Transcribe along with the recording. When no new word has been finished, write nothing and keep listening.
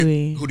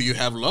Who do you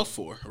have love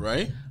for,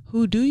 right?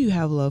 Who do you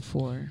have love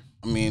for?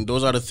 I mean,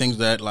 those are the things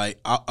that, like,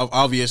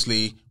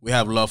 obviously, we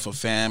have love for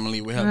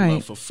family, we have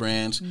love for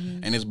friends,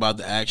 and it's about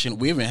the action.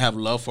 We even have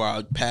love for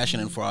our passion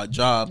and for our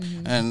job,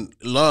 and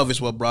love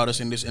is what brought us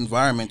in this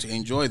environment to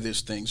enjoy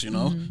these things, you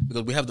know,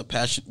 because we have the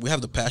passion. We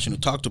have the passion to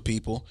talk to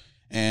people,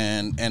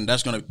 and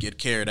that's gonna get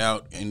carried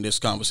out in this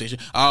conversation.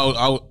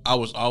 I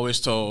was always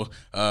told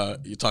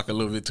you talk a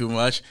little bit too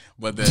much,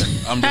 but then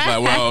I'm just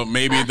like, well,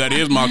 maybe that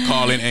is my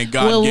calling, and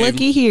God. Well,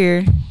 looky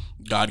here.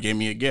 God gave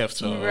me a gift,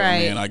 so right. I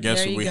mean, I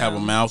guess we have a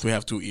mouth, we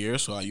have 2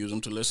 ears, so I use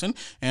them to listen,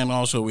 and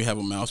also we have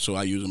a mouth, so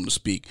I use them to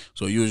speak.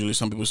 So usually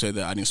some people say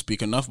that I didn't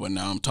speak enough, but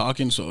now I'm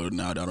talking, so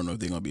now I don't know if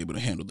they're gonna be able to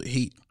handle the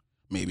heat.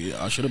 Maybe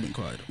I should have been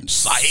quiet.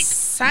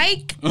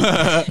 Psych.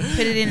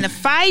 Put it in the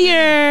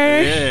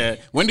fire. Yeah.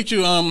 When did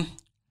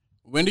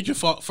you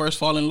first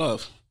fall in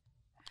love?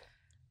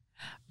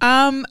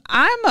 I'm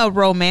a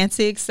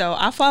romantic, so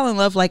I fall in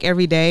love like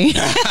every day.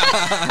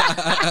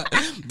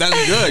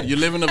 That's good. You're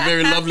living a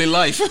very lovely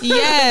life.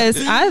 Yes,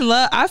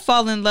 I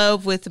fall in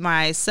love with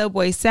my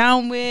Subway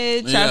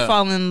sandwich. Yeah. I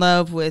fall in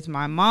love with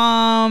my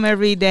mom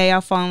every day.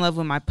 I fall in love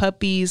with my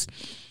puppies.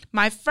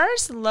 My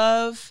first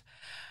love,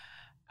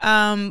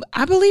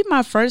 I believe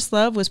my first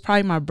love was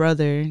probably my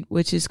brother,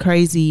 which is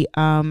crazy.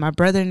 My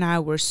brother and I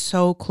were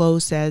so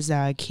close as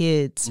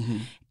kids.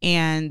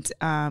 And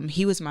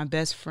he was my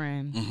best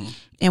friend.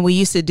 And we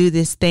used to do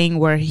this thing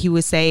where he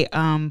would say,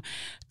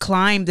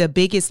 climb the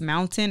biggest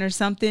mountain or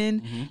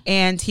something.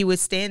 And he would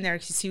stand there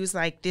because he was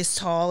like this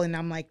tall and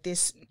I'm like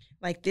this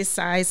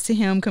size to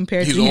him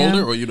compared to him. He's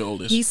older or you the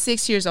oldest? He's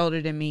 6 years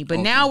older than me. But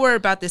now we're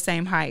about the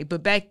same height.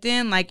 But back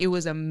then, like, it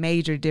was a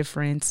major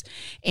difference.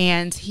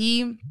 And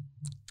he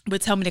would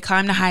tell me to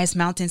climb the highest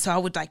mountain, so I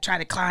would like try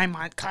to climb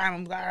like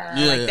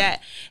that.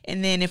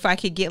 And then if I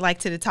could get like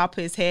to the top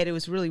of his head, it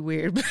was really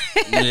weird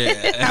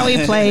how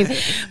he played.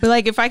 But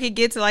like if I could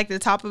get to like the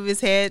top of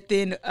his head,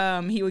 then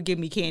he would give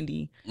me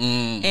candy.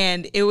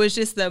 And it was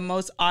just the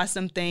most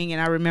awesome thing. And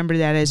I remember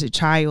that as a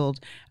child.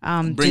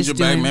 Brings you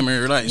back memory,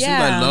 right? It seems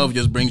like love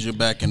just brings you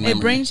back in memory.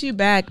 It brings you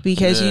back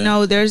because you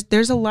know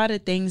there's a lot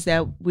of things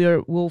that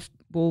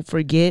we'll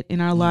forget in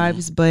our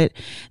lives, but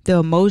the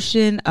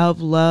emotion of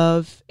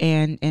love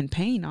and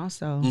pain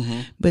also.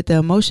 But the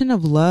emotion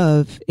of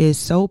love is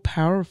so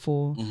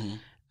powerful.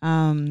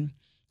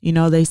 You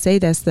know, they say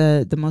that's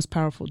the most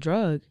powerful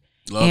drug.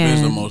 Love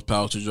is the most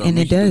powerful drug. And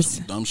it does.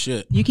 Some dumb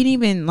shit. You can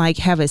even like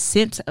have a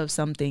scent of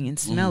something and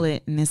smell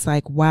it, and it's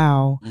like,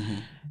 wow.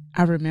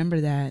 I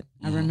remember that.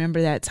 I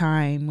remember that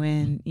time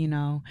when, you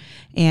know,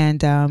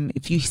 and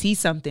if you see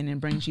something, it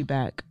brings you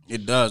back.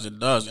 It does,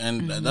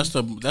 and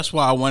that's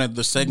why I wanted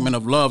the segment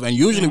of love. And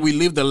usually we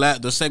leave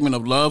the segment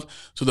of love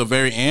to the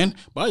very end,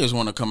 but I just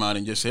want to come out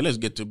and just say let's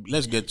get to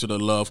the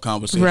love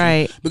conversation,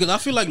 right? Because I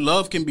feel like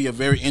love can be a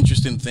very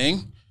interesting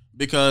thing.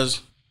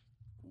 Because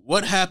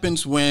what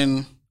happens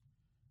when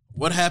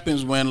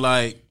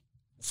like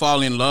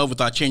fall in love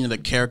without changing the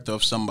character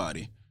of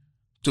somebody?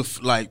 To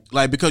like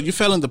because you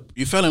fell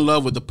in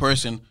love with the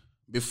person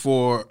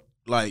before,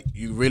 like,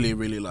 you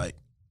really like,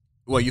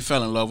 well, you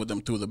fell in love with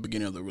them through the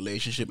beginning of the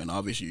relationship, and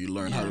obviously you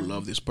learn how to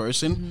love this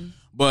person.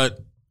 But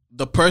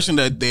the person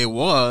that they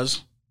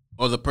was,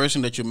 or the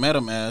person that you met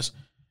them as,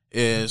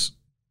 is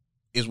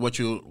what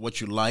you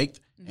liked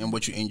and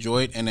what you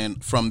enjoyed, and then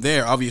from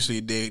there, obviously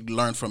they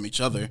learn from each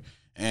other.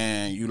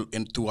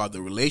 And throughout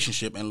the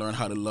relationship, and learn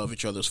how to love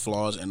each other's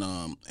flaws and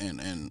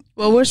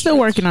well, we're still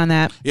working on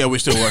that. Yeah, we're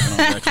still working on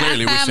that.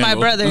 Clearly, we're single. My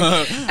brother.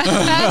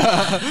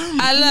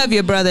 I love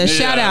you, brother.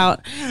 Shout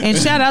out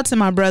to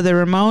my brother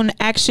Ramon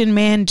Action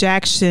Man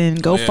Jackson.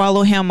 Go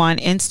follow him on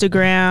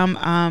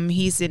Instagram.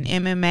 He's in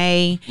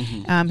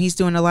MMA. He's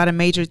doing a lot of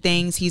major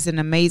things. He's an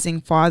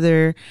amazing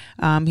father.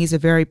 He's a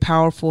very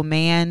powerful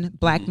man,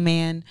 black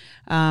man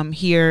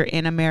here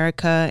in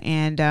America,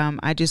 and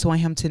I just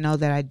want him to know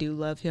that I do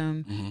love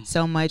him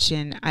so much.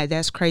 And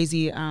that's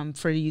crazy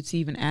for you to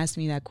even ask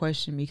me that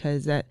question,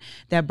 because that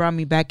brought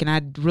me back, and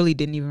I really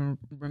didn't even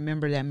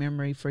remember that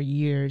memory for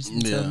years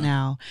until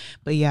now.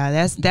 But yeah,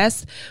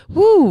 that's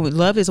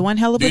love is one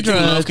hell of a drug. Do you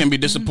think love can be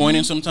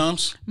disappointing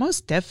sometimes?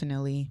 Most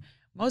definitely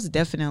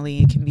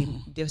it can be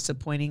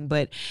disappointing,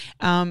 but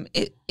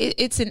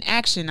it's an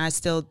action. I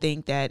still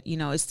think that, you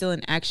know, it's still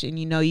an action.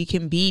 You know, you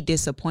can be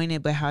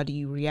disappointed, but how do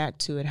you react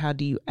to it? How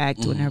do you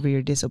act whenever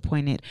you're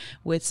disappointed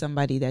with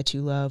somebody that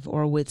you love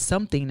or with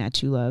something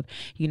that you love?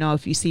 You know,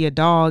 if you see a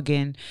dog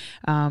and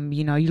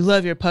you know, you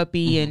love your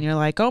puppy and you're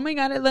like, oh my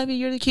God, I love you,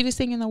 you're the cutest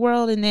thing in the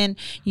world, and then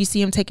you see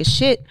him take a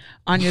shit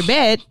on your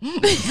bed.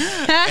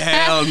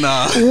 Hell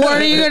no. What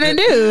are you gonna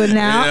do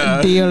now?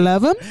 Yeah. Do you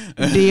love him?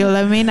 Do you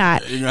love me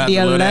not? You're gonna have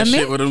to love that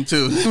shit with him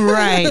too.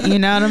 Right. You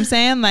know what I'm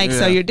saying? Like,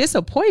 so you're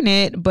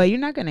disappointed, but you're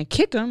not gonna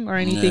kick him or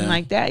anything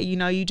like that. You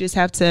know, you just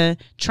have to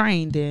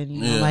train then,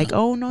 you know, like,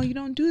 oh no, you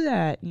don't do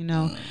that, you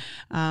know.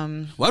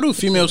 Why do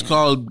females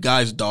call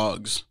guys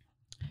dogs?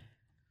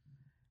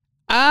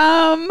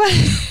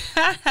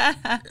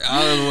 I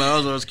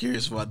was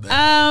curious about that.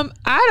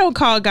 I don't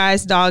call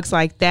guys dogs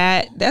like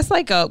that. That's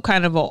like a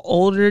kind of an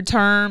older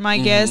term, I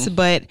guess.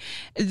 But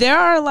there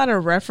are a lot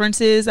of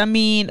references. I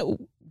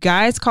mean,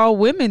 guys call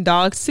women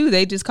dogs too.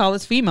 They just call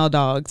us female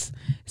dogs.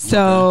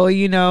 So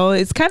you know,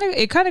 it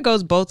kind of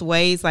goes both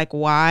ways. Like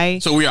why?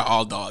 So we are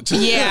all dogs.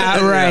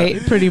 Yeah, right.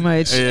 Yeah. Pretty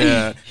much.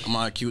 Yeah. Am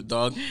I a cute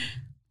dog?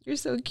 You're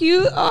so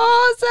cute.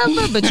 Oh,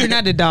 Zephyr. But you're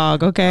not a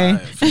dog, okay?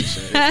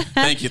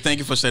 Thank you. Thank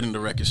you for setting the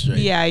record straight.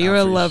 Yeah, you're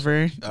a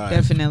lover.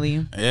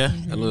 Definitely. Yeah,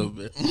 a little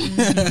bit.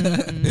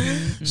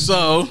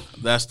 So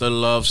that's the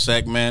love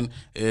segment.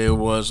 It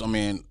was,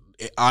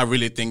 I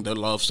really think the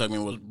love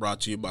segment was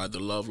brought to you by the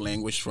love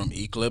language from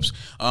Eclipse.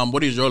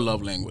 What is your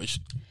love language?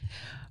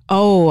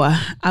 Oh,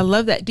 I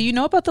love that. Do you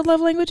know about the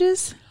love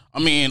languages?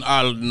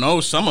 I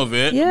know some of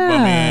it.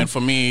 Yeah. But for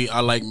me,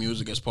 I like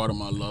music as part of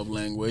my love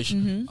language.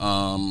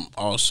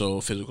 Also,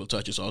 physical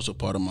touch is also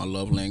part of my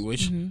love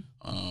language.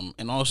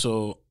 And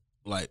also,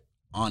 like,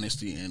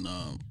 honesty and,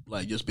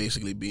 just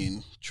basically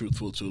being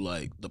truthful to,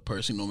 like, the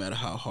person, no matter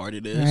how hard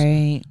it is.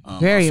 Right.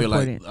 Very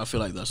important. I feel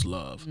like that's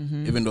love.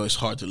 Even though it's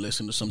hard to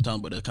listen to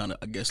sometimes, but it kind of,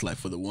 I guess, like,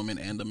 for the woman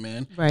and the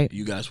man, right,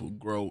 you guys will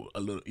grow a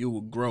little. You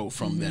will grow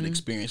from that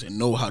experience and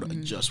know how to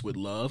adjust with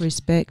love.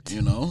 Respect.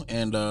 You know?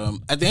 And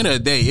at the end of the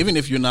day, even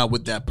if you're not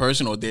with that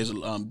person or there's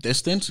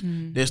distance,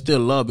 there's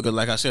still love because,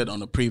 like I said on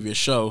the previous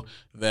show,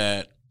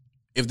 that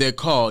if they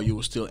call, you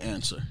will still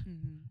answer.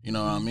 You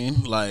know what I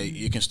mean? Like,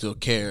 you can still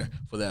care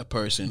for that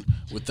person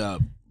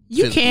without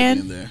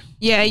being there.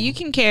 Yeah, you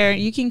can care.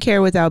 You can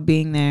care without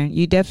being there.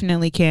 You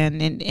definitely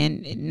can.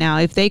 And now,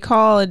 if they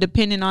call, and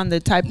depending on the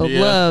type of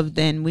love,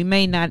 then we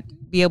may not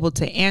be able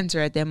to answer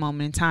at that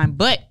moment in time.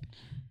 But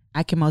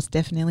I can most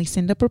definitely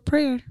send up a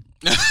prayer.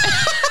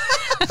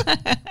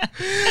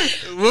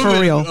 Woman,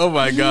 for real. Oh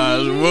my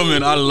gosh,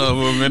 woman! I love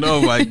women.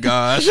 Oh my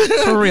gosh,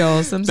 for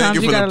real. Sometimes thank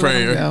you for the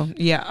prayer.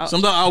 Yeah.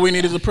 Sometimes all we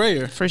need is a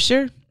prayer. For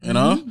sure. You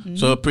know,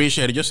 so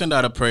appreciate it. Just send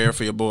out a prayer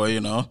for your boy.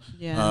 You know,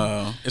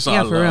 it's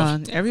all for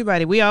love. Real.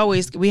 Everybody, we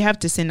have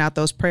to send out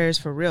those prayers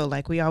for real.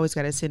 Like we always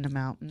got to send them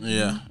out.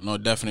 Yeah, no,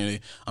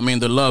 definitely.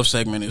 The love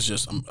segment is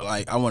just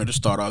like I wanted to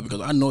start off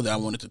because I know that I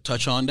wanted to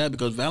touch on that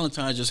because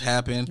Valentine's just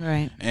happened,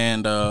 right?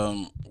 And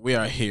we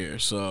are here,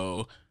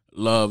 so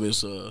love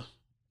is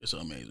it's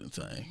an amazing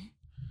thing.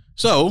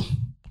 So,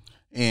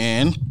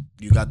 and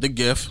you got the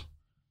gift.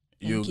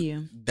 Thank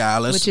you.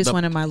 Dallas, which is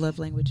one of my love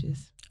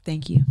languages.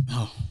 Thank you.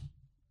 Oh.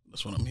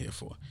 That's what I'm here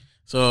for.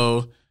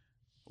 So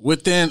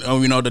within,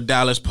 the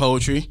Dallas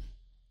poetry,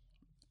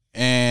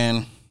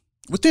 and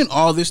within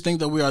all this thing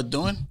that we are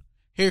doing,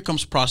 here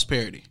comes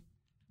prosperity.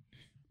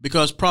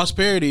 Because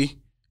prosperity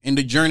in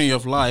the journey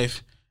of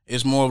life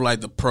is more of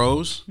like the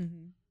pros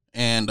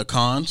and the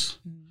cons.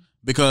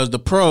 Because the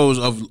pros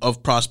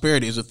of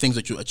prosperity is the things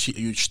that you achieve,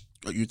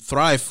 you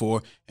thrive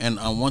for and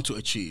want to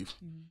achieve.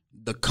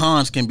 The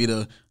cons can be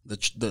the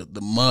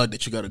mud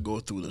that you got to go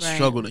through, the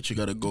struggle that you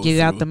got to go through.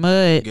 Get out the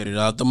mud. Get it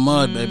out the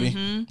mud, baby.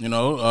 You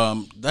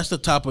know, that's the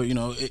top of,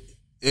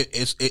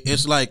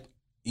 it's like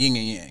yin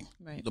and yang,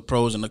 right? The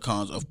pros and the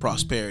cons of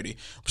prosperity.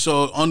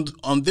 So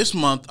on this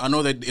month, I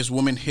know that it's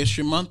Women's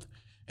History Month,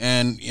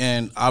 and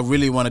I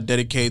really want to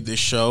dedicate this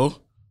show.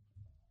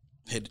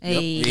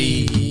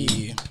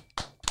 The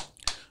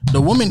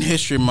Women's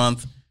History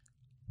Month.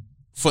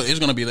 It's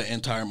going to be the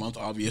entire month,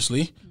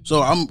 obviously.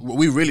 So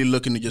we really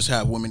looking to just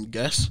have women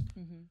guests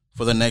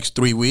for the next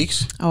 3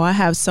 weeks. Oh, I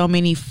have so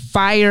many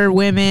fire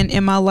women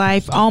in my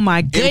life. Oh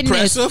my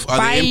goodness. Impressive? Are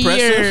they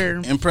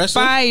impressive?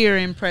 Impressive? Fire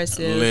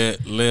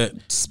impressive.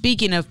 Lit.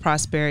 Speaking of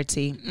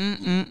prosperity.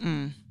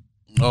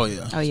 Oh,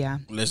 yeah. Oh, yeah.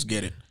 Let's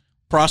get it.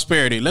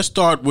 Prosperity. Let's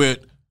start with,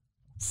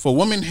 for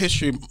Women's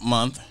History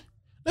Month,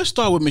 let's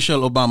start with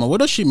Michelle Obama. What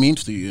does she mean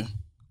to you?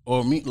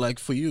 Or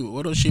for you,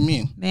 what does she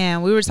mean?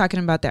 Man, we were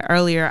talking about that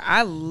earlier.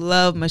 I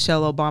love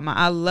Michelle Obama.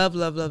 I love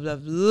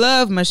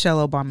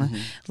Michelle Obama.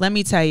 Let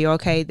me tell you,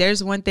 okay,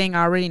 there's one thing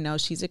I already know.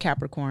 She's a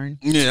Capricorn.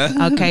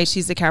 Yeah. Okay,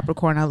 she's a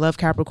Capricorn. I love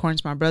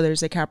Capricorns. My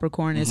brother's a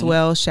Capricorn as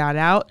well. Shout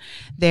out.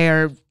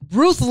 They're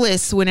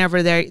ruthless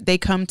whenever they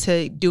come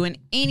to doing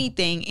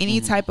anything,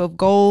 any type of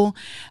goal.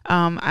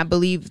 I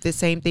believe the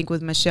same thing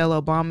with Michelle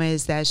Obama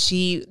is that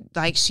she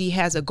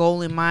has a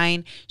goal in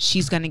mind.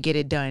 She's going to get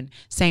it done.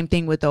 Same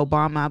thing with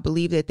Obama. I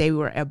believe that they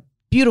were a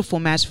beautiful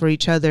match for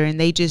each other, and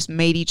they just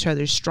made each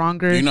other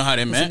stronger. Do you know how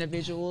they met?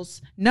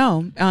 Individuals?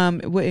 No.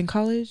 What, in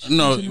college?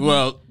 No.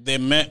 Well, they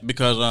met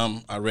because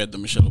I read the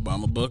Michelle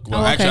Obama book.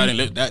 Well, actually, I didn't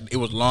live that. It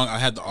was long. I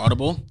had the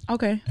Audible.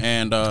 Okay.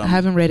 And I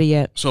haven't read it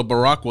yet. So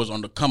Barack was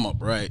on the come up,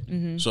 right?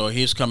 So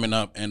he's coming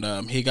up,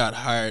 and he got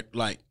hired.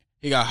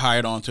 He got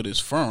hired onto this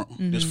firm,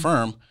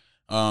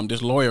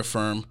 this lawyer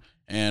firm.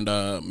 And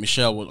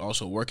Michelle was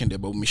also working there,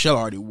 but Michelle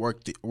already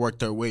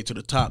worked her way to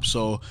the top.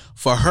 So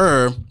for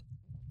her,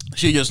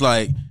 she was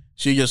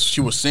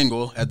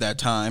single at that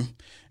time,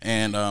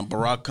 and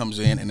Barack comes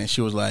in, and then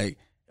she was like,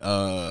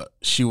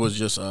 she was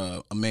just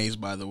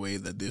amazed by the way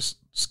that this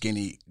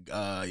skinny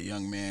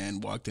young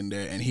man walked in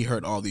there, and he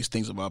heard all these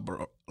things about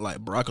Barack.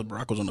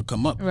 Barack was on the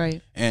come up,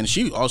 right? And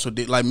she also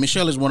did, like,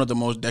 Michelle is one of the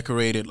most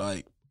decorated,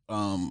 like,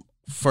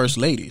 first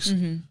ladies.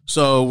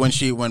 So when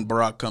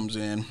Barack comes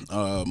in,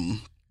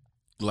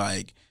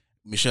 like,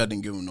 Michelle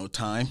didn't give him no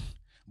time.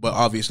 But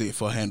obviously,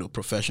 for handled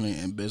professionally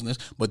in business.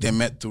 But they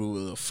met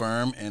through the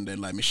firm, and then,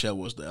 like, Michelle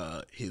was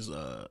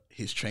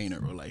his trainer,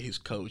 or like his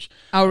coach.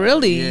 Oh,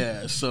 really?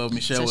 Yeah. So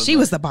Michelle was. She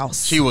was the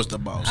boss. She was the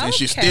boss, and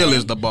she Okay. still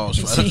is the boss.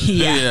 Right?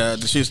 Yeah,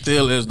 she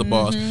still is the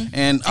boss,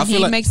 and I feel he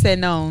like makes that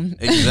known.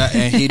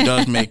 exactly, and he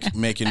does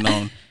make it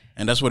known.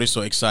 And that's what he's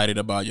so excited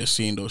about, just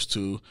seeing those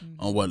two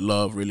on what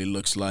love really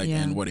looks like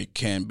and what it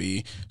can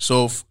be.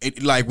 So,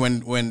 like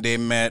when they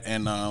met,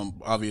 and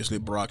obviously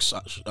Barack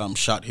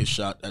shot his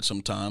shot at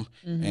some time,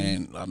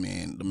 and I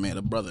mean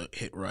the brother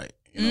hit right.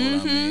 You know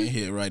what I mean?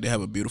 Hit right. They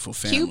have a beautiful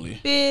family.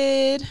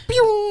 Cupid.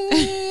 Pew,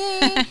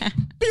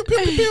 pew,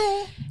 pew,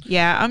 pew.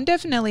 Yeah, I'm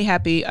definitely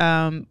happy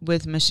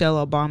with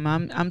Michelle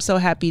Obama. I'm so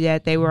happy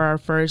that they were our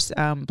first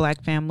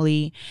black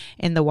family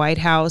in the White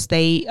House.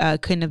 They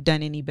couldn't have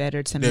done any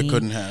better to me. They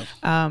couldn't have.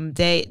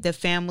 The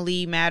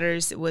family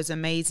matters was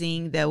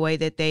amazing. The way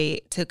that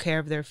they took care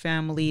of their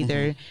family,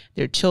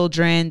 their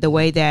children, the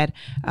way that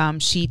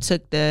she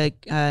took the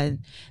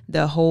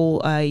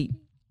whole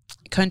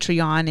country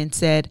on and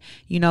said,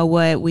 you know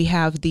what, we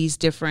have these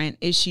different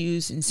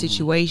issues and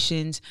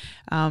situations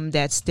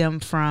that stem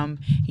from,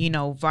 you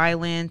know,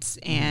 violence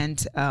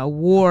and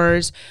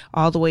wars,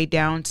 all the way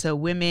down to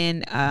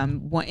women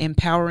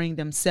empowering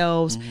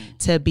themselves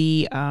to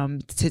be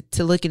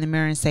to look in the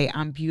mirror and say,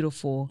 I'm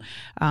beautiful,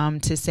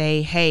 to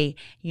say, hey,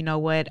 you know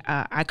what,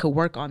 I could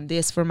work on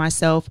this for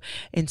myself,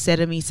 instead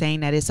of me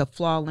saying that it's a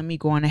flaw, let me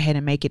go on ahead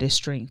and make it a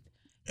strength.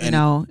 You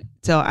know,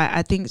 so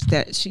I think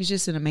that she's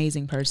just an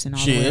amazing person.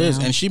 She is,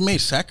 and she made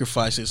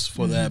sacrifices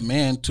for that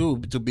man too,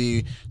 to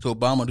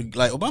Obama.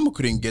 Like, Obama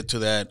couldn't get to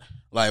that,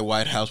 like,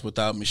 White House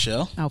without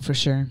Michelle. Oh, for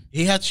sure.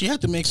 She had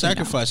to make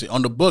sacrifices.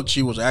 On the book,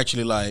 she was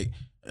actually like,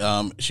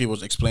 she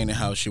was explaining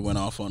how she went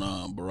off on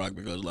Barack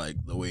because,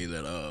 like, the way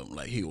that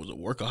like, he was a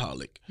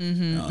workaholic,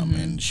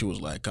 and she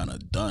was like kind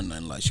of done,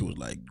 and like she was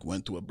like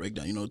went through a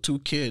breakdown. You know, 2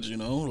 kids, you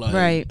know, like,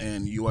 right,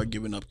 and you are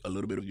giving up a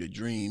little bit of your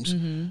dreams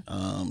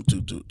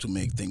to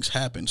make things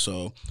happen.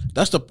 So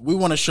we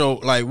want to show,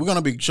 like, we're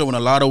gonna be showing a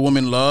lot of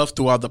women love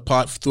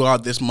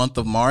throughout this month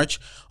of March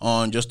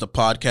on just the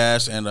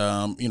podcast, and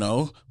you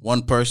know,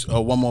 one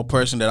more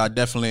person that I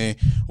definitely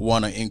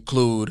want to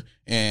include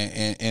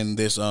in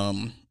this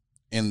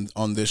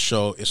on this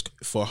show is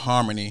for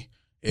Harmony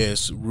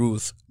is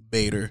Ruth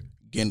Bader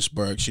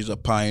Ginsburg. She's a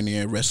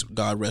pioneer.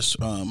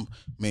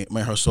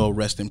 May her soul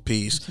rest in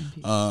peace.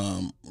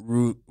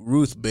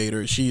 Ruth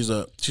Bader. She's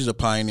a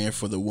pioneer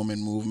for the women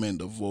movement,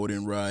 the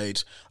voting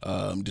rights,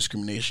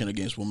 discrimination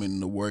against women in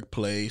the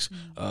workplace,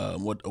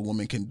 what a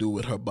woman can do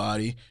with her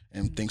body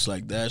and things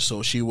like that.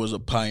 So she was a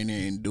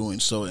pioneer in doing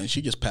so, and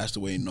she just passed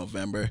away in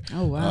November.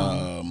 Oh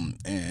wow!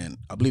 And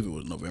I believe it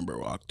was November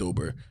or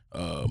October.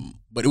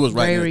 But it was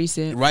very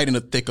recent, right in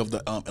the thick of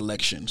the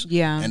elections.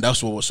 Yeah, and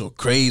that's what was so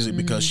crazy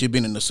because she'd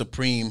been in the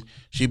Supreme.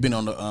 She'd been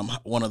on the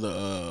one of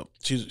the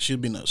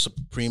she'd been a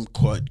Supreme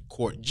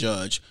Court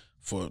judge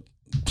for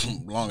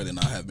longer than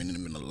I have been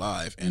even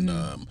alive, and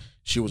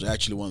she was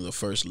actually one of the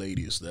first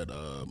ladies that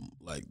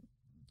like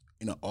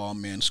in an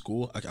all-man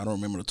school. I don't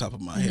remember the top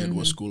of my head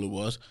what school it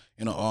was.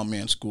 In an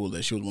all-man school,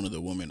 that she was one of the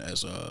women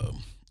as a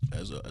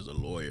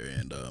lawyer,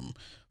 and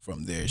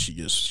from there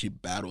she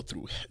battled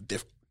through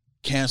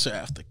cancer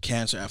after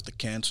cancer after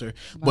cancer,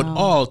 but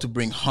all to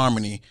bring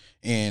harmony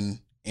in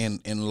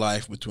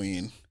life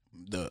between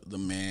the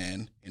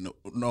man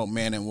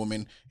man and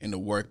woman in the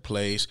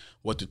workplace.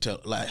 What to tell,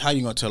 like, how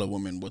you gonna tell a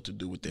woman what to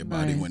do with their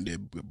body when they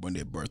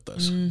birth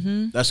us?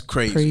 That's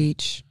crazy.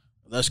 Preach.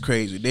 That's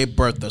crazy. They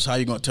birthed us. How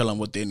you gonna tell them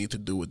what they need to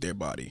do with their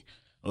body?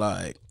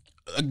 Like,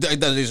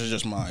 these are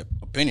just my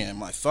opinion and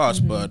my thoughts,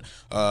 but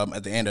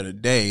at the end of the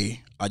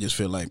day, I just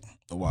feel like,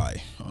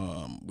 why?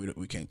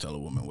 We can't tell a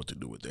woman what to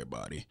do with their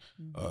body.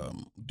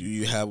 Do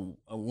you have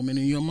a woman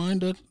in your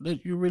mind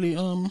that you really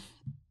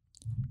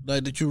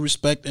that you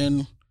respect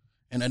and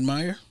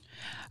admire?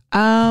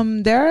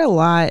 There are a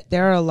lot.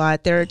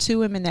 There are 2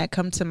 women that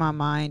come to my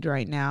mind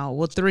right now.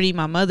 Well, 3.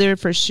 My mother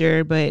for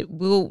sure, but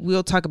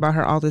we'll talk about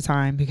her all the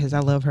time because I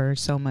love her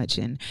so much,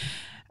 and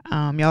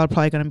y'all are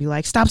probably going to be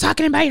like, stop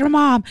talking about your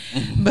mom.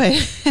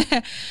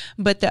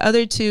 But the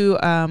other 2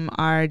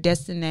 are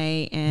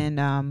Destiny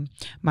and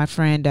my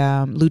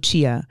friend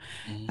Lucia.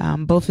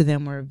 Both of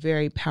them were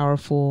very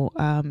powerful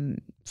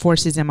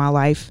forces in my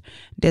life.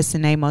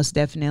 Destiny most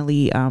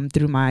definitely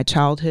through my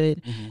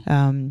childhood.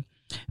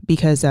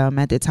 Because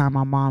at the time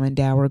my mom and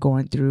dad were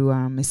going through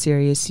a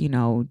serious,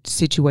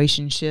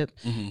 situationship.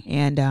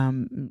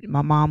 And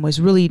my mom was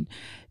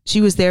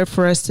she was there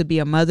for us to be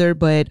a mother,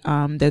 but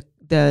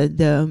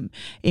the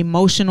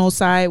emotional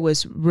side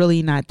was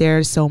really not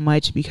there so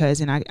much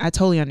because, and I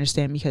totally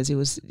understand because it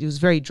was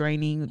very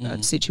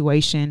draining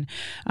situation.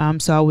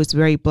 So I was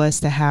very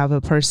blessed to have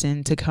a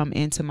person to come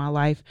into my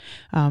life.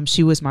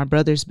 She was my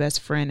brother's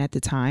best friend at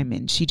the time,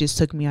 and she just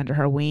took me under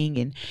her wing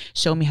and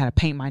showed me how to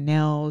paint my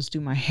nails,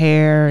 do my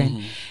hair,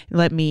 and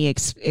let me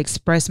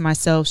express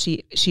myself.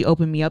 She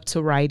opened me up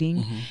to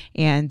writing,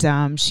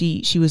 and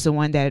she was the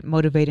one that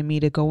motivated me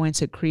to go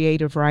into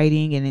creative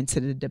writing and into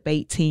the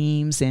debate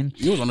teams and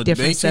you was on the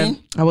debate team?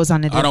 I was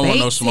on the debate team. I don't want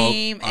no smoke.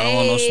 I don't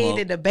want no smoke.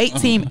 The debate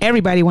team.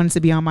 Everybody wanted to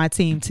be on my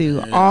team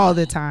too, all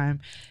the time.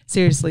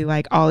 Seriously,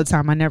 like all the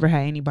time. I never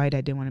had anybody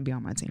that didn't want to be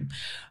on my team.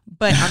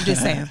 But I'm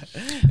just saying.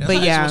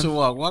 But yeah,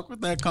 walk with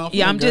that confidence.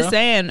 Yeah, I'm girl. just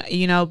saying.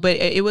 But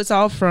it was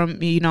all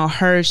from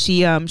her.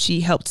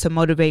 She helped to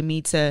motivate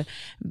me to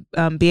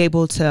be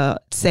able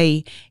to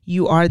say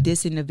you are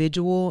this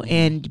individual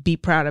and be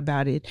proud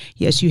about it.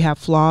 Yes, you have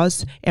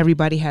flaws.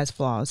 Everybody has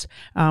flaws.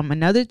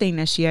 Another thing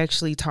that she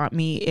actually taught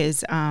me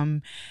is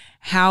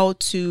how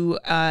to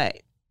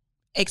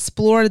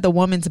explore the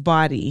woman's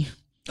body.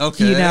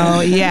 Okay.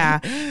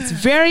 It's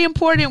very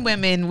important,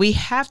 women. We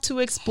have to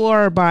explore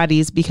our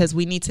bodies because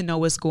we need to know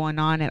what's going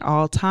on at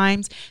all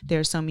times. There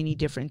are so many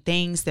different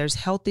things. There's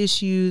health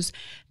issues.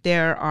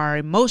 There are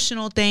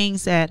emotional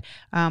things that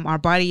our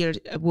body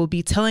will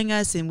be telling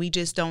us, and we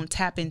just don't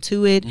tap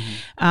into it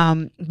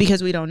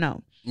because we don't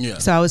know. Yeah.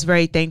 So I was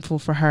very thankful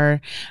for her.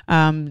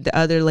 The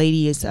other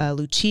lady is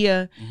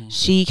Lucia.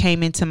 She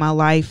came into my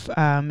life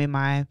in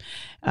my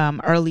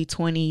early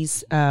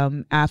 20s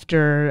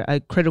after a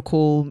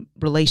critical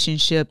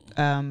relationship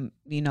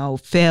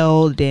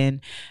failed,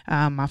 and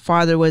my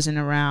father wasn't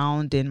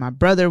around, and my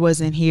brother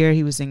wasn't here.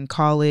 He was in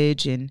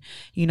college, and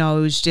it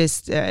was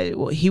just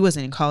he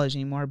wasn't in college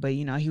anymore, but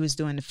he was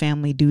doing the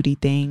family duty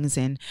things,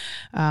 and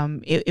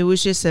it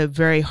was just a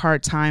very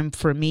hard time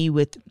for me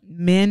with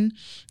men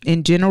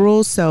in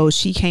general. So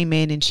she came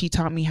in and she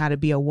taught me how to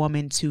be a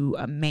woman to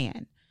a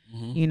man,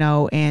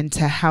 and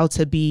to how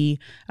to be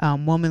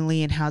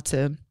womanly and how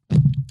to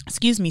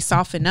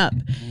soften up,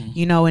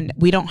 and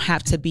we don't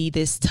have to be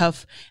this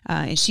tough.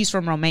 And she's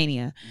from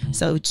Romania.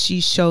 So she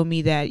showed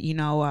me that,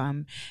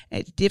 in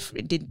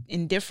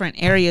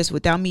different areas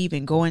without me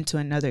even going to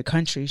another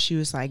country, she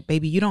was like,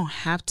 baby, you don't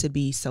have to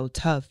be so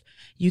tough.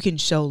 You can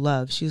show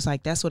love. She was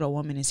like, that's what a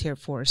woman is here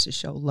for, is to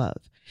show love,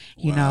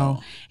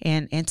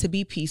 and to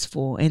be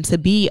peaceful, and to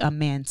be a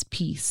man's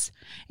peace,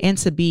 and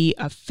to be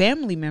a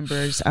family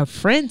member's, a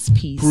friend's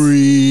peace.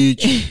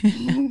 Preach.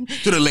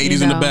 To the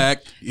ladies in the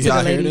back.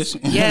 Y'all hear this?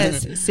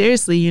 Yes,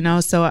 seriously,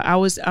 So I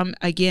was,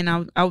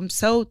 I'm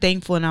so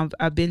thankful, and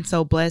I've been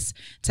so blessed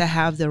to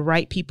have the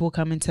right people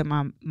come into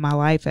my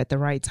life at the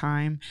right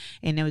time.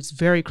 And it was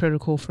very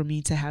critical for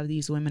me to have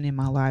these women in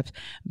my life,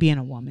 being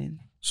a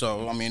woman.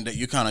 So, that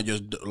you kind of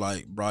just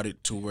like brought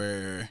it to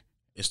where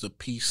it's the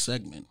peace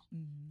segment.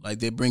 Like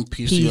they bring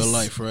peace to your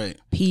life, right?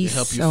 Peace. They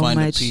help you so find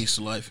much. the peace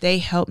of life. They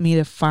help me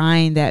to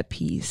find that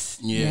peace.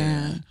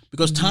 Yeah.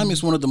 Because time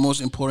is one of the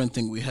most important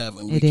things we have,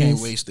 and we can't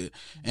waste it.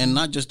 And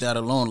not just that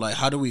alone, like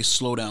how do we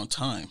slow down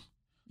time?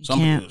 Some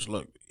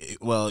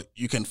people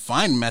you can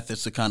find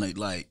methods to kind of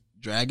like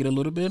drag it a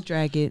little bit.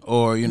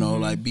 Or,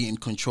 like be in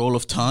control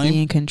of time.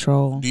 Be in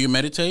control. Do you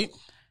meditate?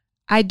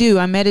 I do.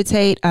 I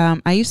meditate.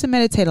 I used to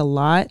meditate a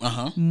lot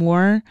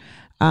more.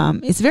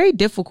 It's very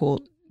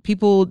difficult.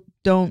 People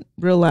don't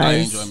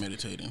realize. I enjoy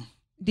meditating.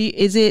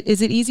 Is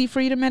it easy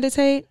for you to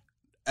meditate?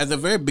 At the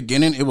very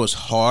beginning, it was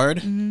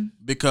hard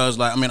because,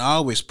 I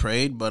always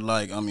prayed, but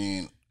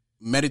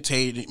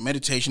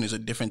meditation is a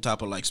different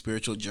type of like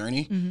spiritual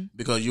journey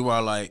because you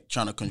are like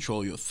trying to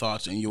control your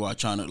thoughts, and you are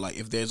trying to like,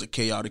 if there's a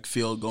chaotic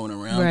field going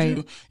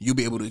around you'll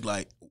be able to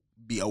like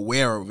be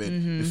aware of it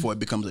before it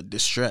becomes a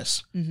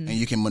distress, and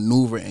you can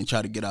maneuver and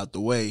try to get out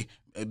the way,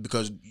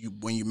 because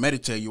when you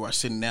meditate, you are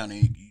sitting down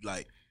and you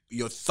like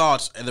your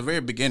thoughts at the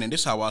very beginning. This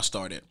is how I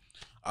started.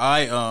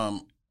 I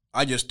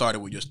just started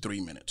with just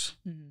 3 minutes.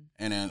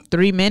 And then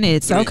 3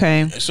 minutes.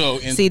 Okay. So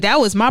see, that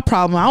was my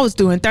problem. I was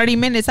doing 30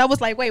 minutes. I was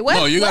like, wait, what?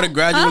 No, you got to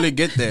gradually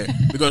get there,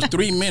 because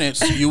 3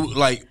 minutes, you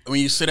like when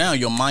you sit down,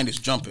 your mind is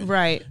jumping.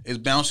 Right. It's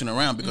bouncing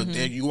around because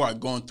there you are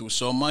going through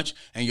so much,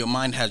 and your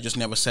mind has just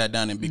never sat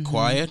down and be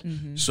quiet.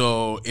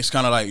 So it's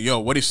kind of like, yo,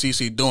 what is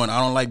CC doing? I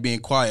don't like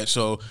being quiet.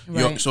 So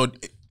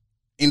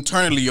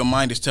internally, your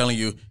mind is telling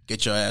you,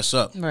 get your ass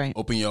up,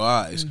 open your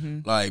eyes,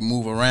 like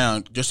move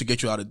around, just to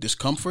get you out of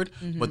discomfort.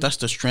 But that's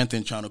the strength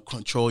in trying to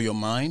control your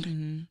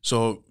mind.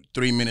 So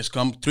 3 minutes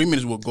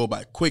will go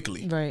by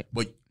quickly,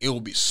 but it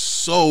will be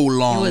so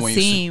long.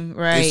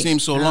 It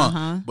seems so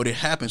long, but it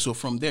happens. So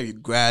from there, you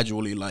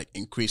gradually like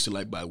increase it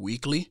like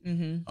bi-weekly.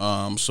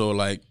 So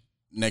like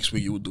next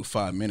week you would do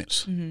 5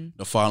 minutes.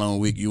 The following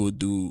week you would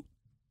do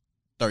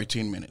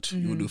 13 minutes.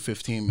 You would do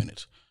 15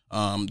 minutes.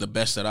 The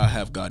best that I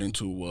have got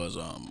into was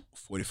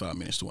 45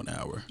 minutes to an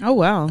hour. Oh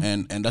wow!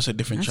 And that's a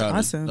different challenge.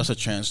 Awesome. That's a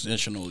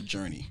transitional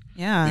journey.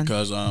 Yeah,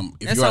 because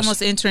if that's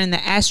almost entering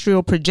the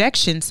astral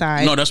projection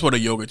side. No, that's what a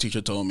yoga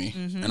teacher told me,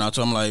 and I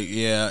told him like,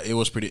 yeah, it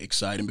was pretty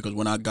exciting because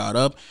when I got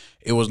up,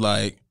 it was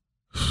like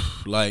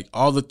like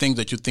all the things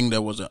that you think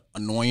that was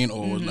annoying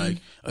or was like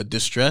a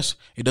distress,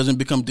 it doesn't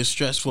become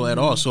distressful at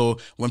all. So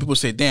when people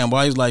say, "Damn,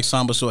 why is like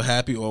Samba so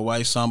happy?" or "Why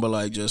is Samba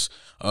like just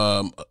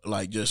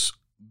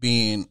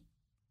being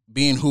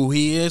who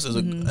he is," as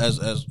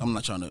I'm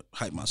not trying to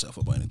hype myself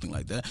up or anything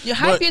like that. You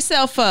hype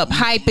yourself up,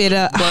 hype it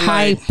up,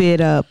 hype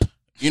it up.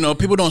 You know,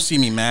 people don't see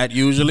me mad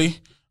usually.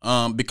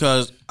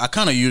 Because I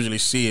kind of usually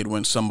see it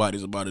when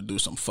somebody's about to do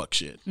some fuck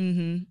shit.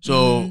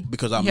 So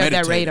because I meditate,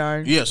 that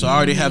radar. Yeah, so I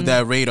already have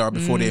that radar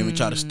before they even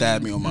try to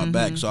stab me on my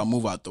back. So I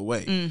move out the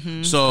way.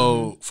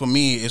 So for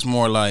me, it's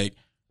more like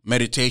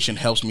meditation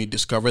helps me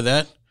discover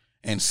that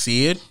and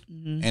see it,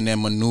 and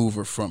then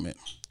maneuver from it.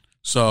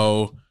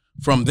 So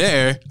from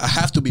there, I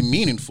have to be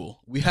meaningful.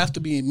 We have to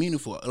be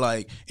meaningful,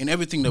 like in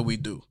everything that we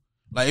do.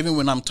 Like even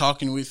when I'm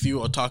talking with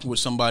you or talking with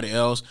somebody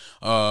else,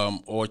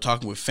 or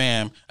talking with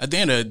fam, at the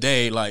end of the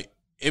day, like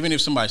even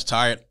if somebody's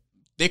tired,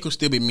 they could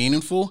still be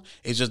meaningful.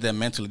 It's just that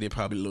mentally they're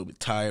probably a little bit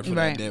tired for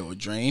that day or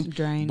drained.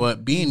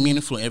 But being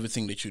meaningful in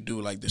everything that you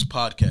do, like this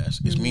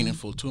podcast, is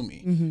meaningful to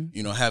me.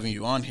 You know, having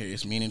you on here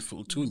is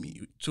meaningful to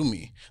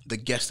me. The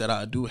guests that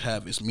I do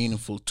have is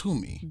meaningful to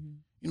me.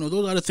 You know,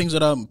 those are the things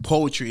that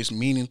poetry is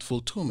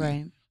meaningful to me.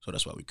 Right. So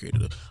that's why we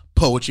created a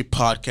poetry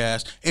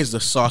podcast. It's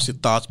the Saucy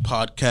Thoughts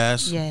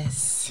podcast.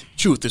 Yes.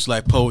 Truth is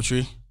like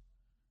poetry,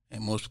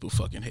 and most people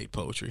fucking hate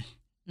poetry.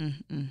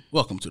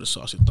 Welcome to the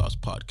Saucy Thoughts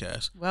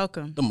podcast.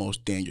 Welcome. The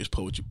most dangerous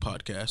poetry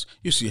podcast.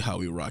 You see how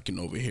we rocking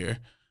over here.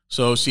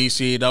 So,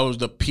 CC, that was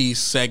the peace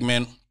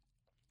segment.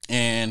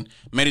 And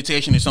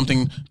meditation is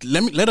something,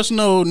 let us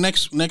know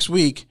next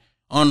week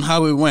on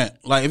how it went.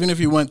 Like, even if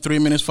you went 3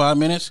 minutes, 5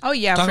 minutes. Oh,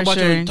 yeah, talk for about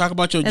sure. Talk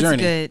about your that's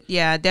journey. Good.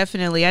 Yeah,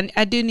 definitely.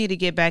 I do need to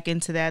get back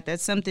into that.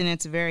 That's something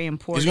that's very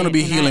important. It's going to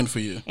be healing for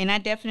you. And I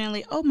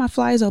definitely, my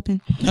fly is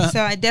open.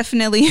 So I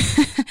definitely.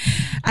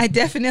 I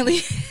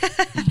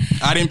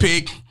didn't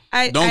peek.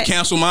 Don't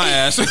cancel my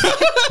ass.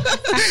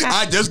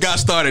 I just got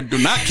started. Do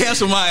not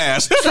cancel my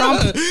ass.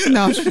 Trump.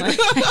 No.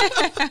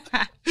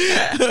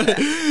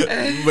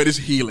 But it's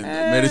healing.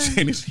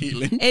 Meditating is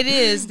healing. It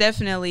is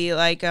definitely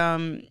like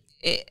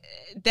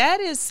that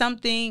is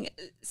something.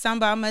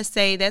 I must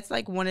say that's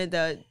like one of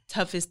the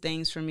toughest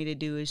things for me to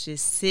do is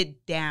just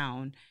sit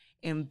down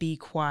and be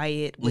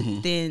quiet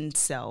within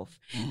self.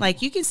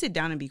 Like you can sit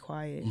down and be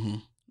quiet.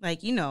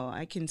 Like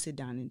I can sit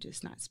down and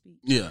just not speak.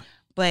 Yeah.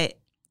 But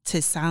to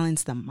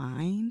silence the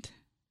mind,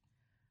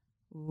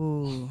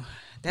 ooh,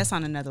 that's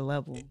on another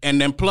level.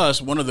 And then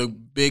plus, one of the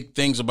big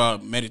things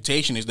about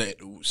meditation is that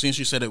since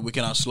you said that we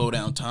cannot slow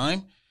down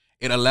time,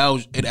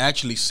 it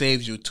actually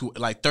saves you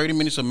 30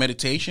 minutes of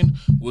meditation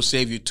will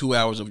save you 2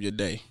 hours of your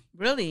day.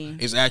 Really?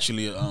 It's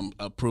actually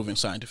a proven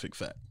scientific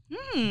fact.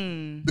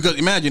 Because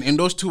imagine in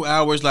those 2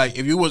 hours, like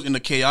if you was in the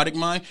chaotic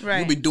mind,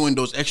 you'd be doing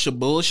those extra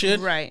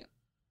bullshit. Right.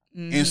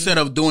 Instead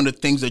of doing the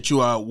things that you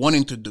are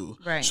wanting to do.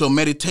 Right. So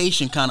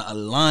meditation kind of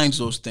aligns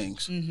those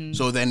things.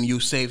 So then you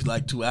save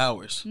like 2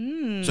 hours.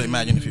 So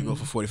imagine if you go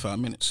for 45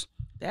 minutes.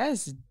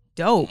 That's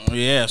dope.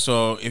 Yeah,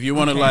 so if you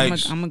want to I'm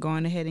going to go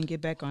on ahead and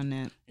get back on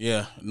that.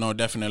 Yeah, no,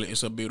 definitely.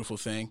 It's a beautiful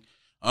thing.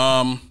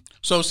 So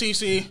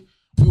CC,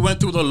 we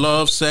went through the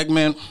love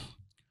segment.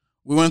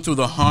 We went through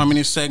the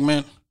harmony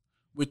segment.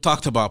 We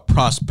talked about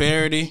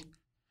prosperity.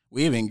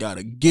 We even got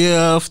a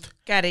gift.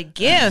 Got a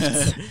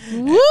gift.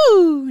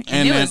 Woo!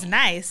 And it was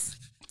nice.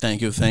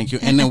 Thank you.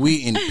 And then we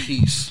in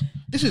peace.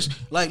 This is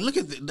like, look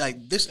at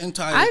this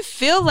entire. I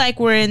feel like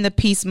we're in the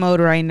peace mode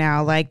right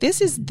now. Like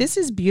this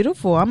is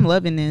beautiful. I'm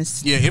loving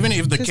this. Yeah, even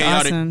if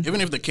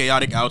the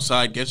chaotic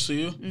outside gets to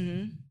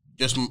you,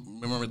 just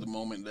remember the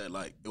moment that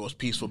like it was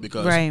peaceful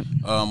because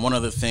one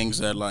of the things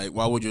that like,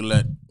 why would you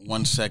let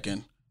 1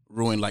 second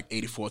ruin like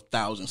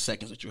 84,000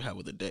 seconds that you have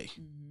with a day?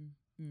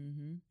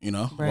 You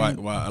know, why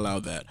allow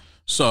that?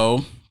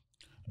 So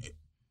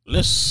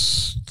let's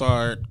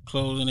start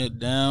closing it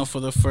down for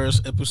the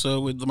first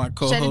episode with my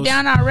co-host. Shut it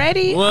down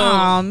already?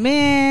 Oh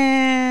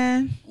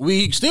man,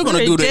 we still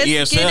gonna do the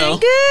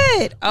ESL.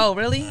 Good. Oh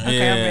really?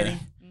 Okay, I'm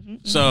ready.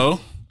 So,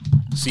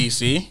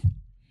 CC,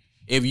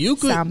 if you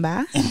could,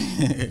 Samba.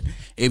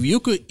 If you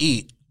could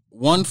eat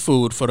one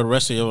food for the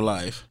rest of your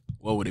life,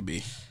 what would it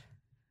be?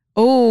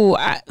 Oh,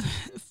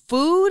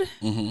 food.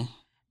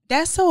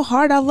 That's so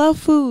hard. I love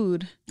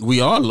food. We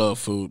all love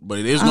food, but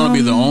it is going to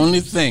be the only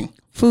thing.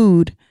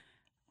 Food.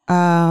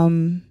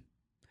 The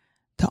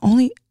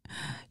only,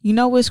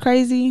 what's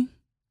crazy?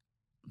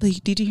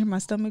 Like, did you hear my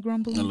stomach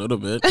grumbling? A little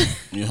bit.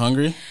 You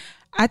hungry?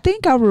 I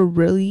think I would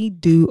really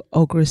do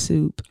okra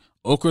soup.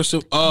 Okra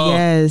soup? Oh,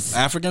 yes.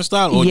 African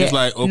style or just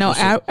like okra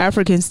soup?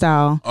 African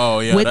style. Oh,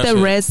 yeah. With the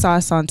red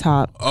sauce on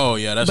top. Oh,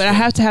 yeah. But I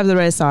have to have the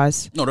red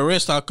sauce. No, the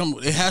red sauce,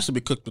 it has to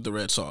be cooked with the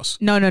red sauce.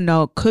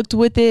 No. Cooked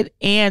with it,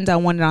 and I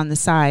want it on the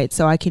side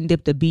so I can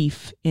dip the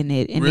beef in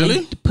it and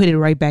then put it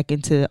right back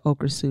into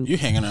okra soup. You're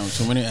hanging out with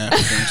too many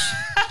Africans.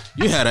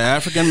 You had an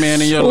African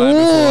man in your life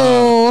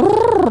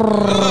before.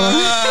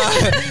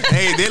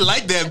 Hey, they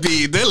like that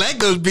bead. They like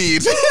those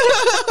beads.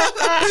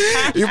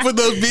 You put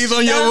those beads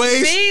on your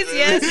waist. Beads,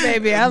 yes,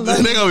 baby. I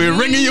love. They're gonna be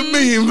ringing your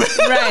beam.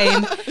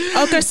 Right.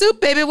 Okra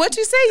soup, baby. What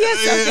you say?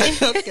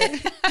 Yes. Okay.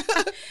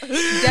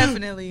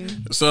 Definitely.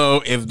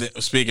 So,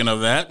 speaking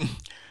of that,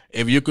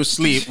 if you could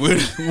sleep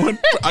with one,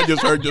 I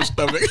just heard your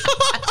stomach.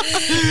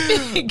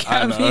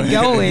 Got me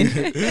going.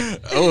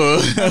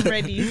 Oh, I'm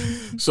ready.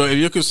 So, if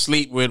you could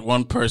sleep with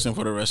one person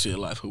for the rest of your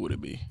life, who would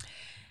it be?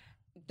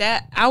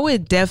 That I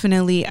would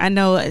definitely. I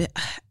know.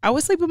 I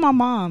would sleep with my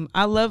mom.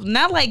 I love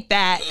not like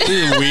that.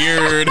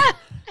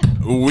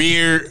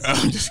 Weird.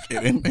 I'm just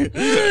kidding.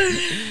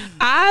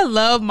 I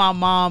love my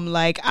mom.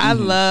 Like I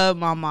love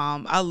my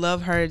mom. I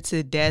love her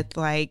to death.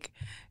 Like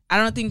I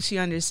don't think she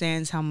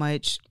understands how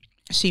much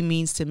she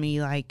means to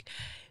me. Like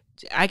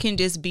I can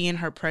just be in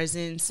her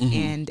presence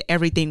and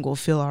everything will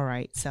feel all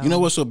right. So you know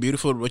what's so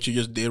beautiful? What you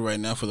just did right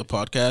now for the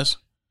podcast.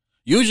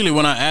 Usually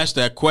when I ask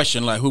that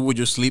question, like who would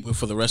you sleep with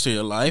for the rest of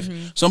your life,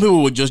 some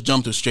people would just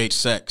jump to straight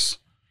sex.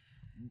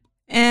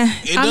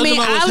 It doesn't always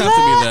have to be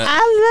that.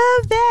 I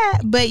love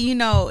that. But you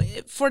know,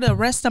 for the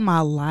rest of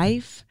my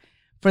life,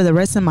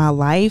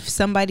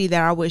 somebody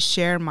that I would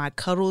share my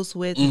cuddles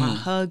with, my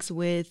hugs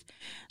with,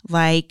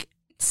 like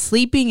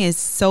sleeping is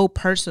so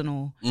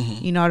personal.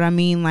 You know what I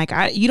mean? Like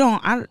I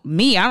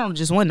don't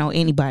just want to know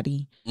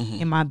anybody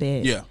in my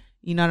bed. Yeah.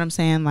 You know what I'm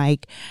saying?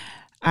 Like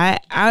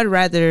I'd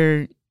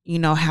rather, you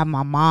know, have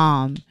my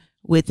mom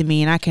with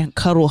me and I can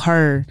cuddle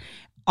her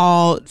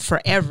all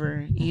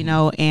forever, you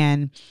know,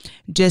 and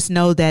just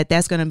know that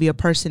that's going to be a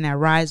person that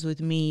rides with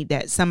me,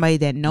 that somebody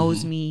that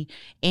knows me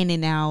in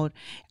and out,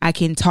 I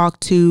can talk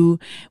to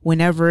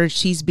whenever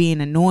she's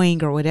being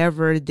annoying or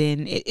whatever.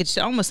 Then it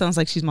almost sounds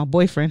like she's my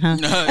boyfriend, huh?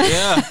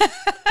 Yeah.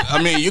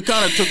 I mean, you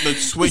kind of took the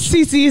switch.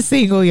 CC is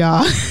single,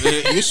 y'all.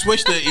 You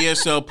switched the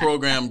ESL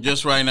program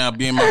just right now,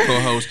 being my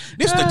co-host.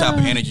 This is the type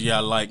of energy I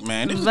like,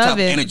 man. This is the type of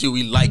energy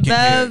we like in here.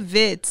 Love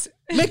it.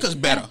 Make us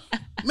better.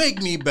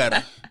 Make me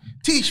better.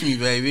 Teach me,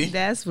 baby.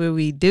 That's what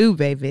we do,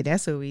 baby.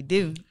 That's what we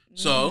do.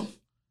 So,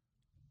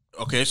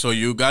 okay, so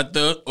you got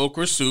the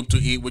okra soup to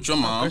eat with your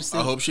mom.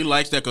 I hope she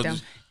likes that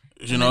because,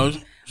 you know.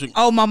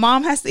 My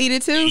mom has to eat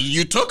it too?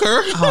 You took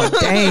her. Oh,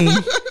 dang.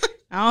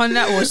 I don't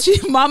know. Well,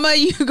 mama,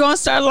 you going to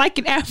start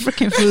liking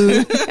African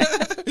food.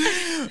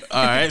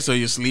 All right, so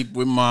you sleep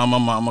with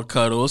mama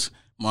cuddles,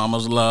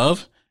 mama's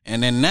love.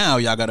 And then now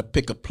y'all got to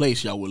pick a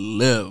place y'all will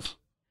live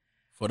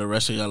for the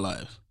rest of your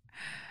life.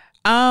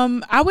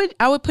 I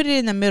would put it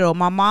in the middle.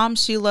 My mom,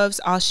 she loves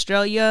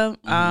Australia.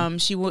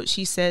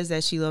 She says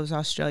that she loves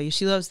Australia.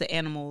 She loves the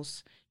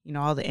animals, you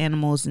know, all the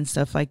animals and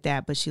stuff like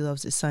that, but she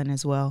loves the sun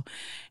as well.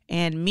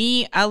 And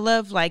me, I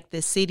love like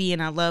the city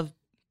and I love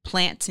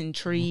plants and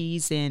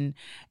trees, and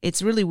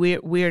it's really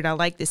weird. I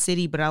like the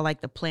city, but I like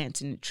the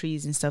plants and the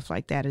trees and stuff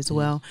like that as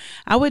well.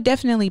 I would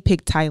definitely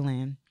pick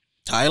Thailand.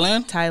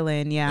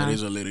 Thailand, yeah. That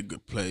is a really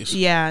good place.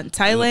 Yeah,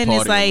 Thailand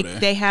is like,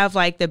 they have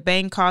like the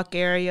Bangkok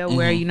area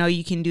where, you know,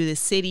 you can do the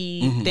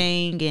city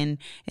thing and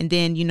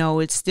then, you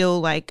know, it's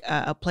still like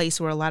a place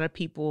where a lot of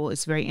people,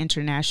 it's very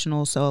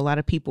international. So a lot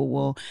of people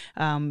will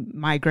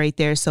migrate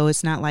there. So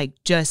it's not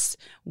like just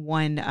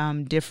one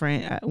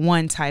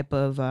one type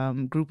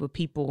of group of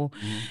people.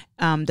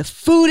 The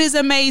food is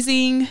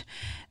amazing.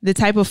 The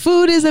type of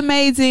food is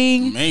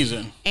amazing.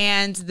 Amazing.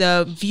 And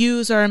the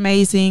views are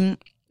amazing.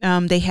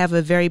 They have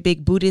a very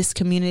big Buddhist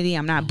community.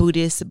 I'm not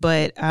Buddhist,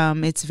 but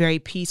it's very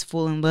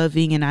peaceful and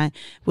loving, and I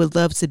would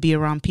love to be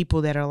around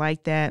people that are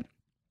like that.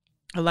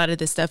 A lot of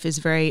the stuff is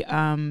very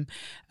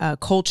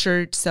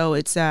cultured, so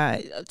it's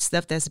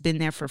stuff that's been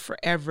there for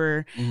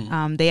forever.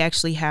 They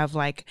actually have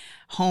like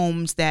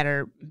homes that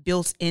are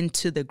built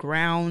into the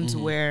ground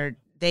where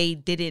they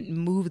didn't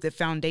move the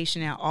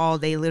foundation at all.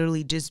 They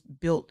literally just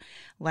built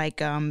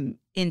like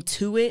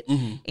into it,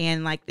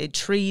 and like the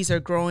trees are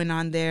growing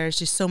on there. It's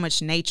just so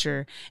much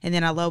nature, and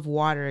then I love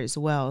water as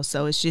well.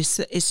 So it's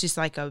just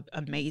like a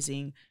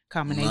amazing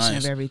combination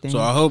of everything. So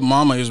I hope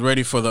Mama is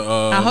ready for the.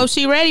 I hope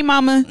she ready,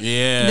 Mama.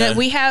 Yeah,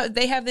 that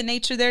they have the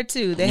nature there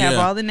too. They have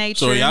all the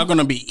nature. So y'all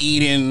gonna be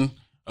eating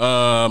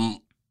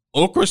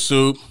okra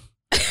soup,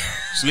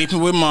 sleeping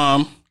with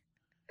Mom,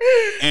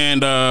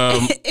 and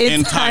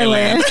in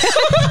Thailand.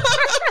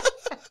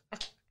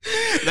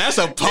 That's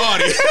a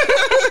party.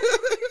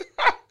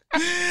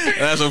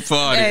 That's a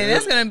party. Hey,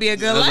 that's gonna be a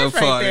good life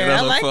right there.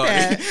 I like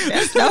that.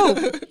 That's dope.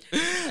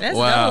 That's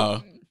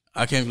dope.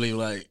 I can't believe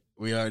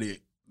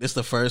this is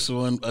the first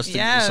one. So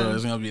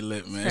it's gonna be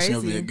lit, man. It's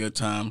gonna be a good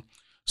time.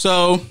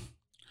 So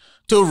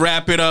to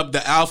wrap it up,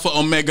 the Alpha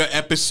Omega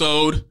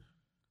episode.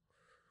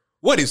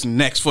 What is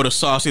next for the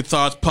Saucy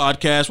Thoughts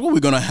podcast? What we're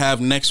gonna have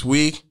next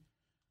week?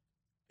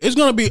 It's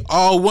gonna be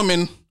all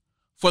women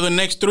for the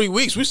next 3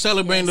 weeks. We're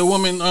celebrating the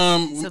women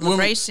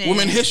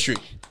women history.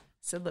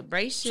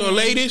 Celebration. So,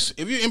 ladies,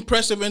 if you're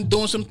impressive in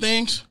doing some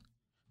things,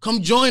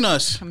 come join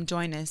us.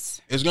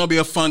 It's going to be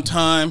a fun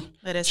time.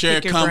 Let us share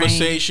a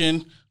conversation.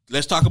 Brain.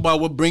 Let's talk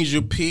about what brings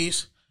you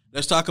peace.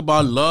 Let's talk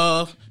about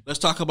love. Let's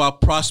talk about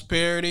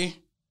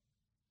prosperity.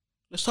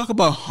 let's talk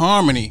about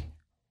harmony.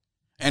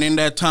 And in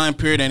that time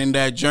period and in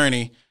that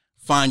journey,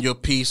 find your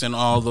peace and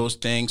all those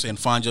things, and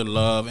find your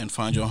love and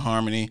find your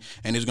harmony.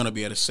 And it's going to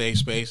be at a safe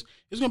space.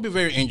 It's going to be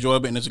very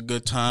enjoyable, and it's a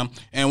good time.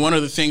 And one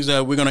of the things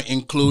that we're going to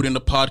include in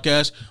the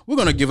podcast, we're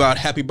going to give out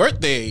happy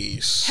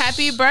birthdays.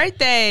 Happy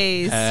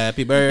birthdays.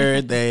 Happy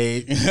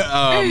birthday.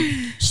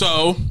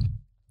 So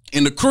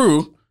in the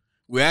crew,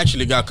 we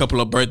actually got a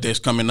couple of birthdays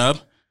coming up.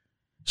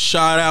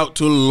 Shout out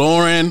to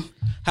Lauren.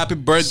 Happy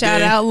birthday.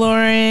 Shout out,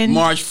 Lauren.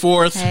 March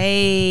 4th.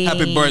 Hey.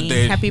 Happy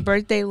birthday. Happy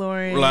birthday,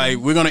 Lauren. Like,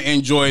 we're going to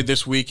enjoy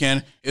this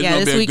weekend. It's yeah,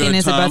 gonna this be a weekend good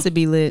is time. about to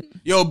be lit.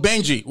 Yo,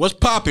 Benji, what's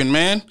popping,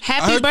 man?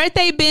 Happy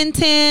birthday, Ben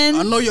 10.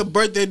 I know your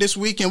birthday this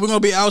weekend. We're going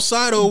to be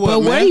outside or what, But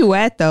where man? you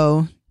at,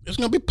 though? It's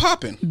going to be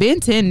popping. Ben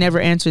 10 never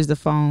answers the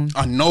phone.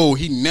 I know.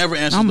 He never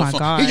answers Oh the my phone.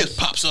 gosh. He just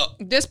pops up.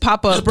 Just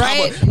pop up, Just pop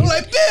right? up. I'm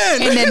like,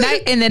 Ben.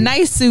 In the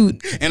nice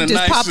suit. In a just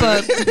nice pop suit.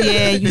 up.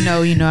 Yeah,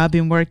 you know, I've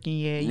been working.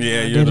 Yeah,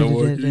 Yeah, you know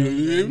what.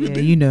 Yeah,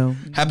 you know.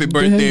 Happy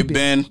birthday,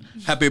 Ben.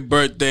 Happy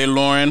birthday,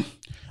 Lauren.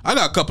 I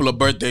got a couple of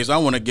birthdays I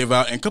want to give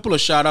out, and a couple of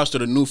shout outs to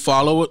the new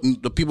follower,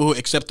 the people who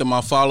accepted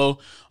my follow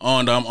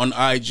on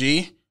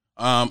IG.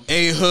 A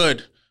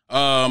Hood,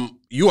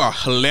 you are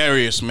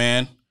hilarious,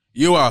 man.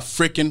 You are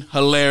freaking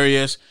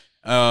hilarious.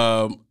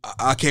 I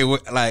can't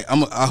wait. Like,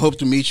 I hope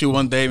to meet you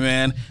one day,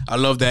 man. I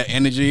love that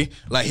energy.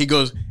 Like, he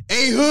goes,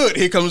 "Hey Hood,"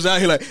 he comes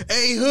out, he like,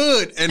 "Hey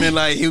Hood," and then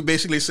like he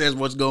basically says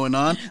what's going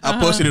on. I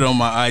posted it on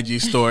my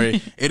IG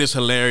story. It is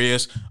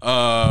hilarious.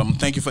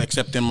 Thank you for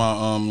accepting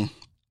my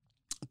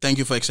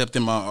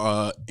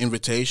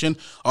invitation.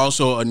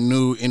 Also, a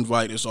new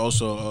invite is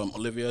also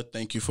Olivia.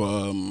 Thank you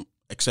for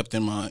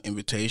accepting my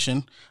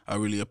invitation. I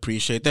really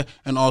appreciate that.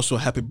 And also,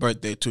 happy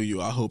birthday to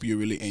you. I hope you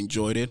really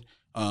enjoyed it.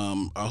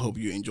 I hope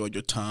you enjoyed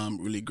your time,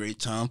 really great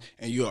time,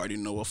 and you already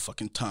know what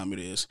fucking time it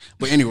is.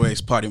 But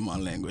anyways, pardon my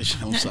language.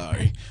 I'm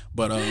sorry.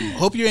 But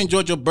hope you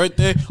enjoyed your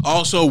birthday.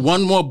 Also,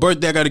 one more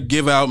birthday I got to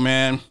give out,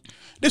 man.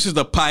 This is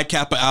the Pi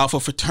Kappa Alpha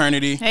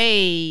fraternity.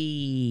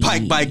 Hey.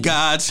 Pike by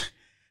Gods.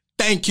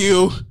 Thank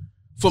you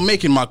for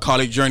making my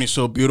college journey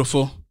so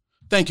beautiful.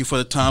 Thank you for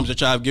the times that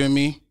y'all have given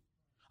me.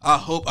 I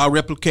hope I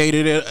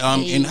replicated it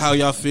in how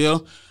y'all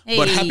feel. Hey.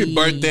 But happy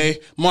birthday,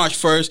 March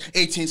 1st,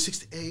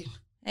 1868.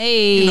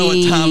 Hey. You know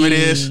what time it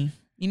is.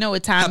 You know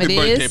what time Happy it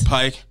birthday, is.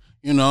 Pike.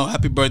 You know,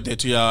 happy birthday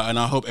to y'all, and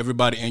I hope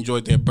everybody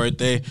enjoyed their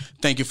birthday.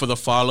 Thank you for the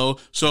follow.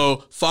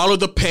 So follow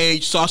the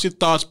page, Saucy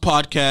Thoughts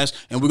Podcast,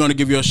 and we're gonna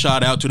give you a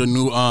shout out to the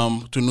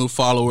new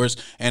followers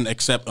and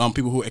accept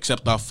people who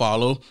accept our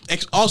follow.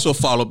 Also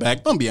follow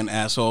back. Don't be an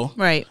asshole.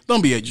 Right.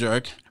 Don't be a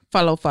jerk.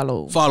 Follow.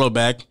 Follow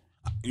back.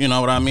 You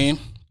know what I mean?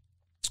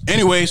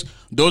 Anyways,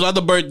 those are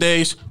the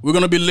birthdays. We're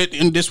gonna be lit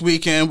in this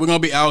weekend. We're gonna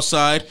be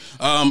outside.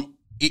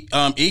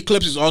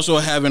 Eclipse is also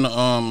having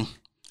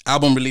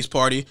album release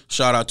party.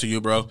 Shout out to you,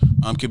 bro.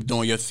 Keep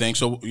doing your thing.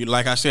 So,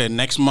 like I said,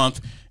 next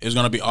month is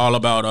gonna be all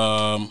about.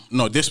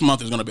 This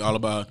month is gonna be all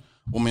about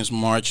Women's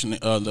March,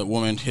 the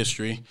Women's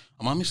History.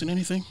 Am I missing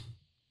anything?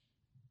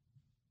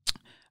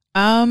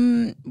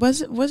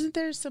 Wasn't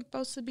there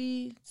supposed to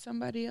be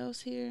somebody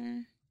else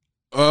here?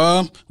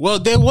 Well,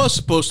 they was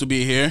supposed to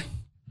be here.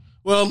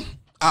 Well,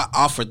 I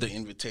offered the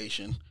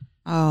invitation.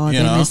 Oh,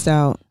 they missed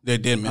out. They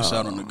did miss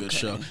out on a good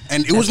show,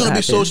 and it was gonna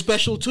be so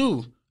special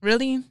too.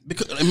 Really?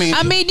 Because I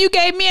mean, you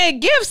gave me a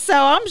gift, so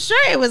I'm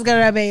sure it was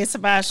gonna be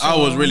special. I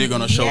was really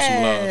gonna show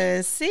some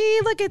love. See,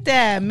 look at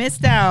that.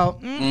 Missed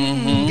out.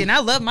 And I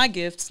love my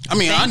gifts. I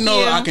mean, Thank I know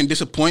you. I can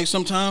disappoint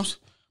sometimes,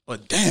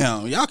 but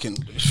damn, y'all can.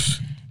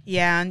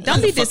 Yeah,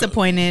 don't be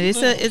disappointed.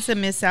 It's a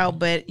miss out,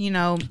 but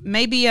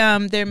maybe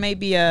there may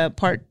be a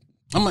part.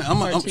 Should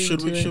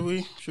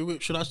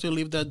I still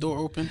leave that door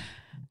open?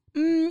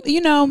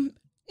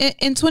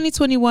 In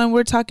 2021,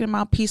 we're talking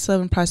about peace,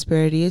 love, and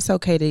prosperity. It's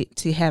okay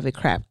to have it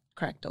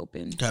cracked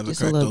open.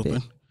 Just a little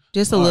bit.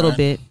 Just a little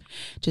bit.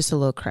 Just a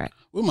little crack.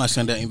 We might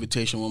send that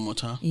invitation one more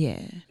time.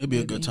 Yeah. It'd be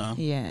a good time.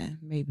 Yeah,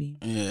 maybe.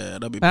 Yeah,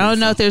 that'd be But I don't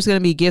know if there's going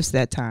to be gifts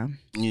that time.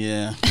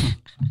 Yeah.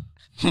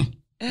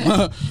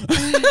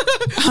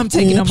 I'm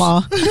taking them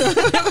all.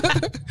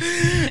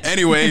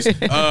 Anyways,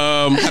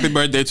 happy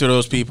birthday to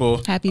those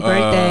people. Happy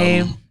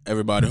birthday.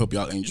 Everybody, hope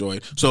y'all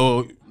enjoyed.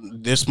 So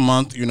this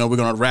month, we're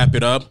going to wrap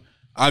it up.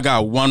 I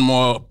got one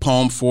more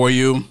poem for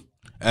you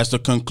as the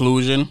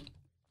conclusion.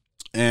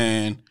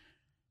 And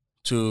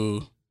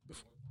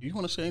you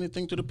want to say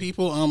anything to the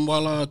people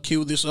while I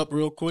cue this up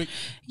real quick?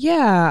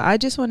 Yeah, I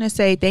just want to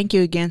say thank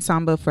you again,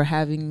 Samba, for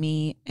having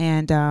me.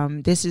 And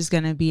this is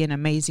going to be an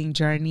amazing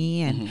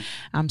journey. And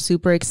I'm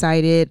super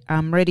excited.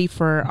 I'm ready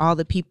for all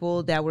the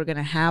people that we're going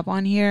to have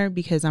on here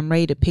because I'm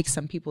ready to pick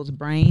some people's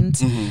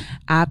brains.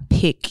 I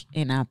pick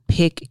and I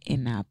pick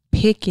and I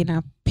pick and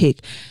I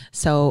pick.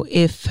 So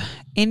if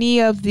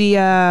any of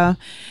the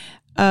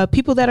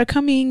people that are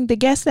coming, the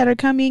guests that are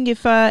coming,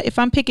 if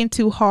I'm picking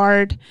too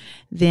hard,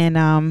 then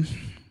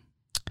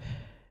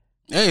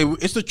hey,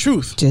 it's the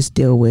truth. Just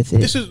deal with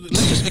it. Let's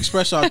just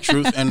express our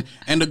truth, and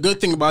the good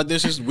thing about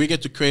this is we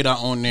get to create our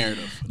own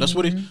narrative. That's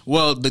what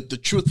the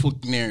truthful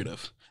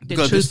narrative.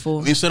 Because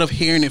instead of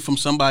hearing it from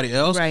somebody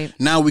else, right.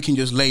 Now we can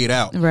just lay it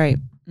out. Right.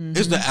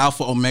 It's the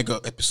Alpha Omega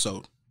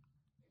episode.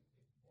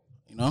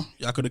 You know,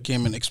 y'all could have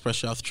came and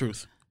expressed y'all's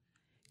truth.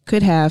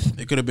 Could have.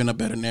 It could have been a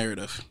better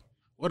narrative.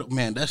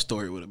 Man, that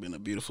story would have been a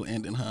beautiful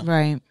ending, huh?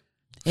 Right.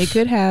 It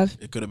could have.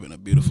 It could have been a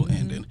beautiful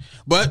ending.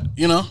 But,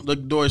 you know, the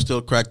door is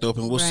still cracked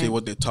open. We'll see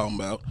what they're talking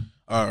about.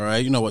 All right,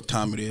 you know what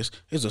time it is.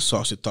 It's a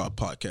Saucy Thought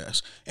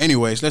podcast.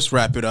 Anyways, let's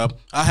wrap it up.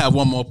 I have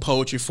one more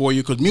poetry for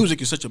you because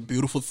music is such a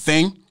beautiful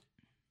thing.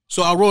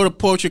 So I wrote a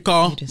poetry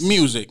called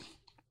Music.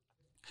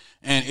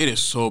 And it is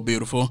so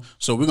beautiful.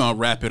 So we're going to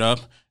wrap it up,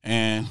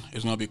 and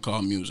it's going to be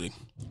called Music.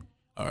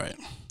 All right.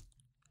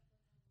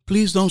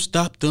 Please don't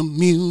stop the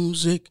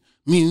music,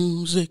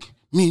 music,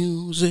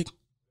 music.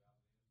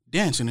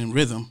 Dancing in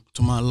rhythm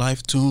to my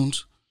life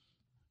tunes.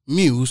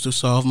 Muse to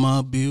solve my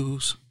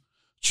abuse.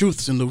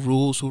 Truths in the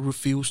rules who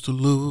refuse to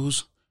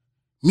lose.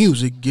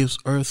 Music gives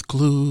earth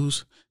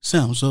clues.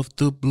 Sounds of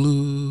the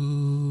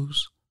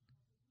blues.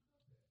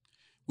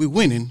 We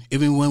winning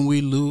even when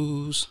we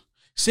lose.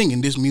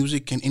 Singing this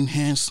music can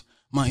enhance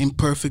my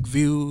imperfect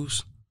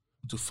views.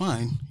 To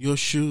find your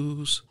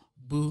shoes,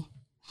 boo.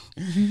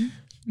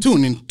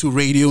 Tune in to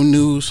radio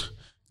news.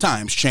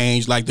 Times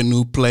change like the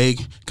new plague.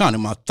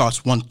 Counting my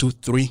thoughts 1, 2,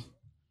 3.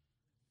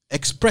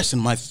 Expressing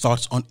my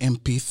thoughts on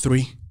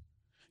MP3.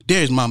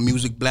 There's my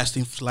music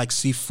blasting like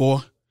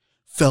C4.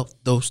 Felt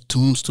those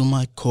tunes to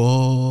my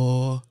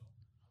core.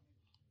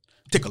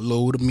 Take a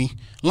load of me.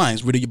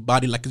 Lines rid of your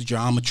body like it's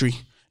geometry.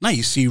 Now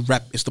you see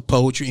rap is the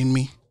poetry in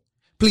me.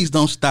 Please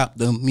don't stop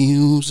the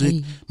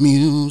music,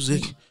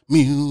 music,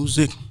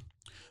 music.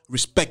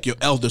 Respect your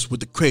elders with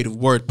the creative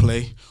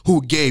wordplay.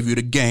 Who gave you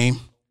the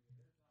game?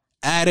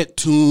 Added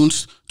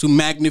tunes to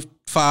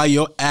magnify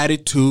your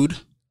attitude.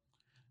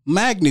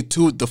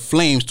 Magnitude the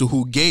flames to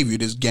who gave you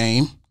this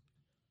game.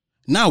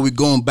 Now we're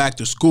going back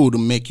to school to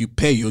make you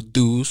pay your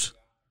dues.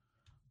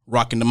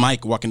 Rocking the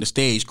mic, walking the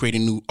stage,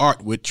 creating new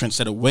art with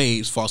trendsetter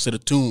waves, falsetto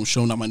tunes,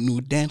 showing out my new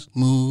dance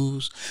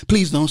moves.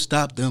 Please don't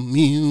stop the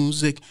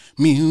music,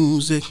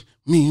 music,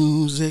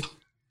 music.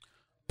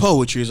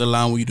 Poetry is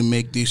allowing you to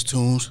make these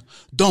tunes.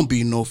 Don't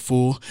be no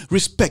fool.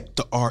 Respect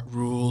the art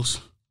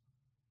rules.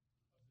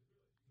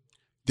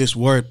 This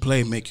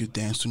wordplay make you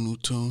dance to new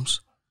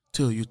tunes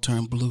till you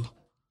turn blue.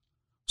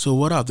 So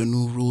what are the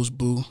new rules,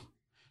 boo?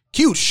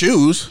 Cute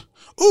shoes?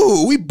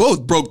 Ooh, we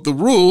both broke the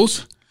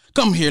rules.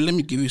 Come here, let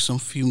me give you some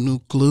few new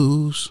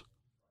clues.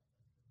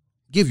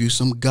 Give you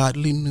some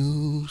godly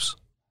news.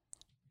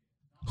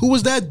 Who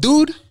was that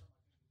dude?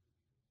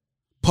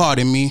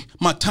 Pardon me,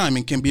 my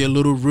timing can be a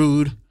little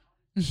rude.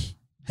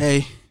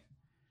 Hey,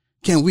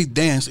 can we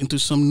dance into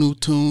some new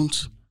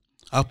tunes?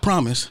 I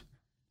promise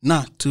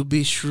not to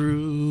be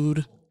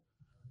shrewd.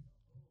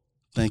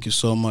 Thank you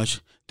so much.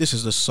 This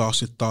is the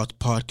Saucy Thoughts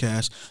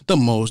podcast, the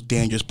most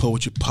dangerous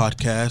poetry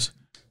podcast.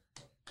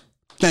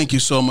 Thank you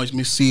so much,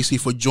 Miss Cece,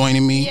 for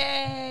joining me.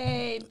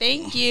 Yay.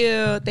 Thank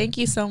you. Thank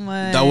you so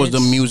much. That was the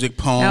music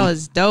poem. That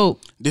was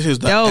dope. This is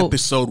the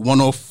episode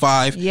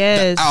 105.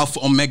 Yes. The Alpha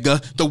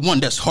Omega, the one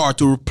that's hard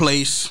to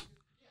replace.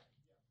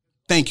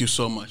 Thank you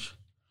so much.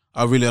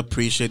 I really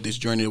appreciate this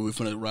journey that we're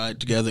going to ride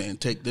together and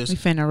take this. We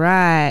finna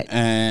ride.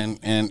 And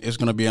it's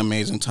going to be an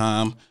amazing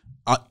time.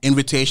 Our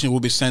invitation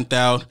will be sent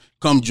out.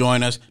 Come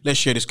join us. Let's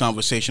share this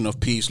conversation of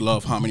peace,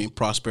 love, harmony, and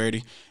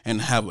prosperity,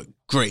 and have a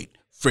great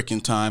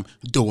freaking time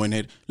doing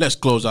it. Let's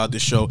close out the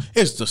show.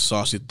 It's the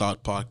Saucy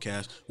Thought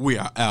podcast. We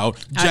are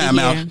out.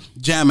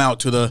 Jam out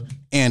to the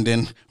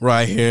ending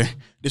right here.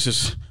 This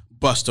is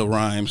Busta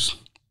Rhymes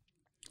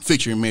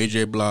featuring Mary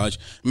J. Blige.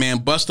 Man,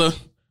 Busta,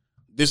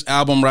 this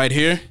album right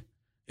here,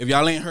 if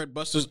y'all ain't heard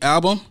Busta's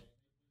album,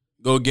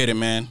 go get it,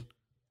 man.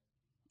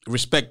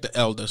 Respect the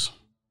elders.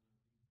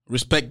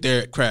 Respect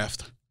their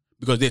craft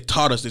because they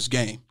taught us this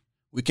game.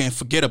 We can't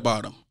forget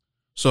about them.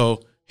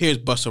 So here's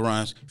Busta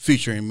Rhymes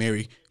featuring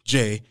Mary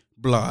J.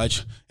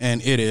 Blige,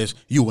 and it is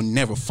You Will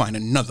Never Find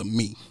Another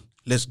Me.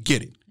 Let's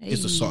get it. Hey.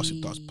 It's the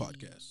Saucy Thoughts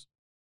podcast.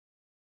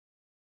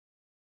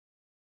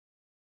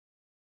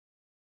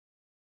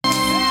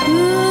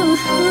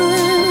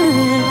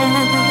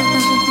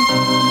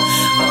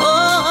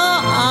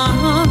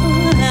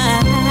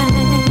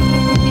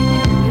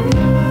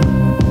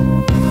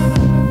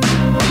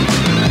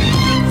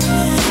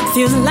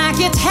 Feels like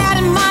it's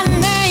had my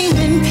name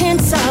in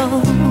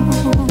pencil.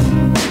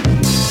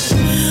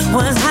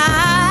 Was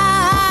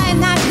I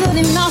not good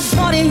enough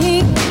for the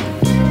ink?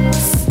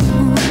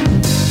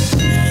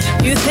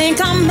 You think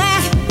I'm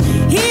that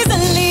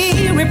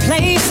easily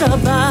replaceable?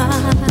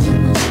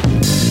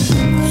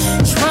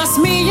 Trust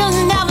me,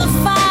 you'll never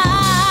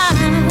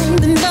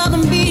find another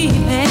me.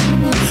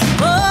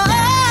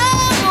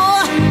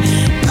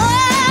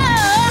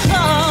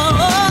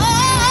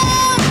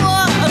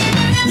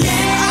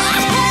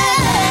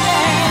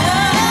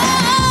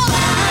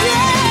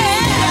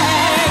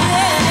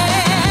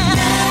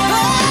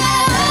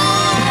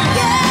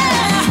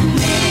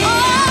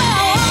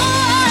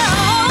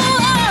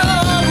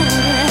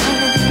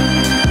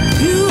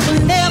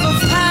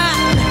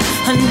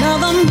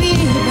 Another me,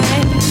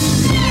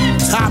 babe.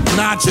 Top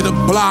notch of the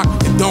block,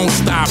 and don't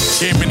stop.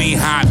 Chimney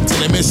hot till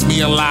they miss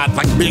me a lot,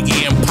 like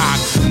Biggie and Pac.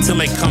 Till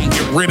they come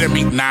get rid of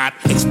me, not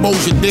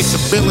exposure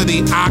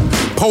disability.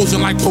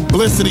 Posing like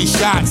publicity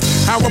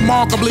shots. How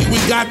remarkably we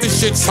got this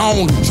shit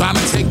sewn. Trying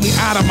to take me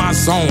out of my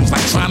zones,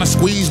 like trying to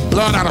squeeze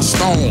blood out of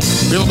stone.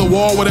 Build a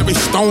wall with every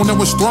stone that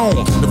was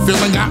thrown. The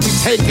feeling got me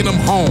taking them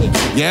home.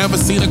 You ever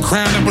seen a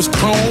crown that was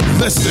chrome?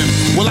 Listen,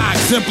 will I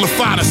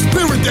exemplify the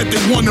spirit that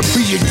they want to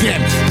be again?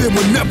 There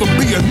will never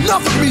be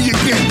another me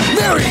again.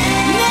 Mary!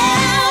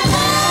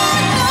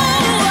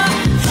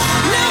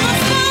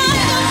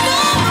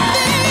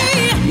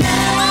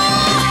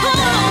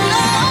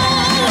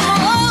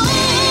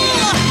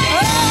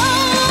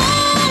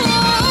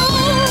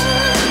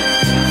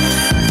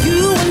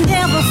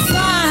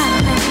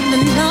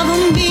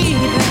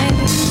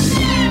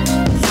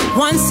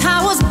 Once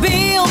I was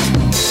built,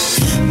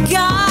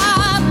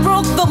 God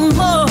broke the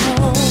mold.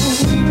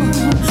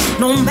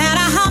 No matter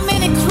how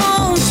many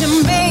clones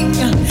you make,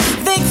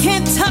 they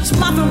can't touch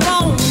my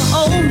throne.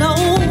 Oh no.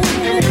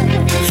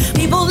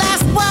 People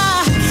ask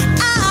why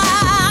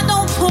I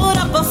don't put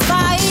up a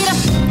fight,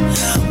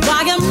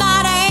 why I'm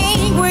not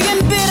angry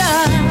and bitter.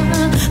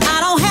 I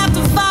don't have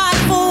to fight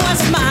for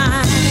what's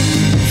mine.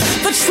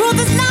 The truth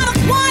is not a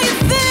quiet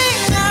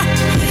thing.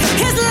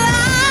 It's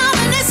loud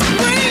and it's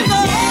screaming.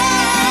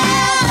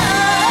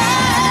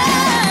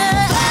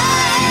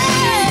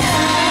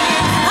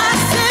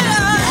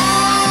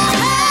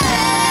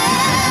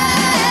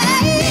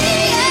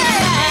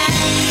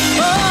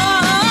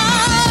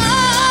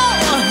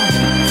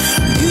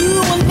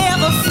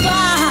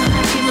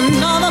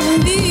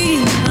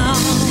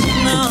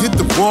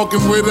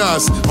 Walking with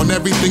us on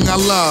everything I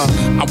love.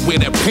 I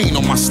wear that pain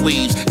on my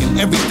sleeves in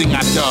everything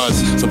I does.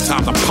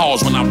 Sometimes I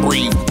pause when I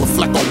breathe,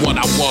 reflect on what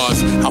I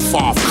was, how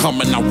far I've come,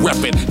 and I rep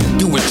it and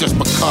do it just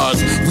because.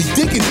 We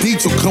dig it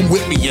deep, so come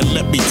with me and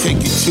let me take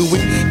you to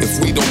it.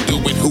 If we don't do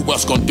it, who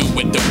else gonna do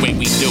it the way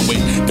we do it?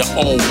 The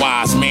old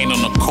wise man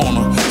on the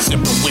corner,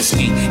 sipping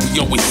whiskey.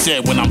 He always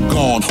said when I'm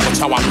gone, watch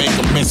how I make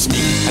them miss me.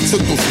 I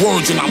took those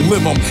words and I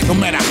live them, no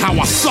matter how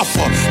I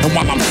suffer. And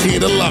while I'm here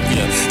to love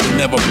you, there'll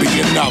never be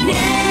another.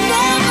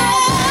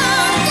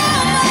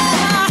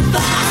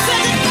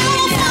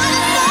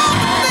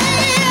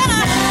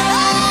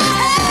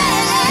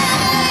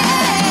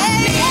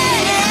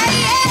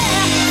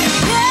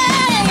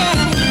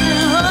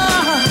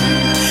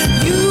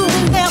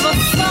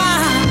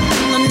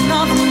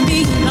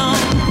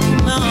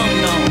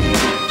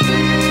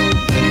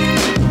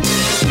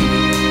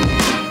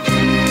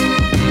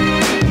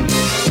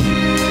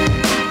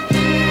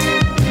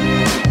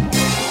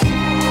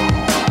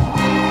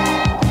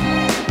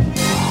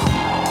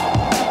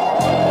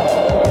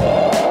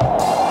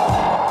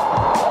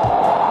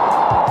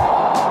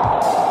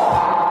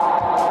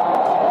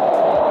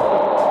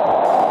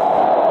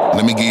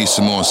 Let me give you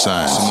some more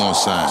signs. Some more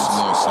signs. Some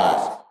more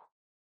signs.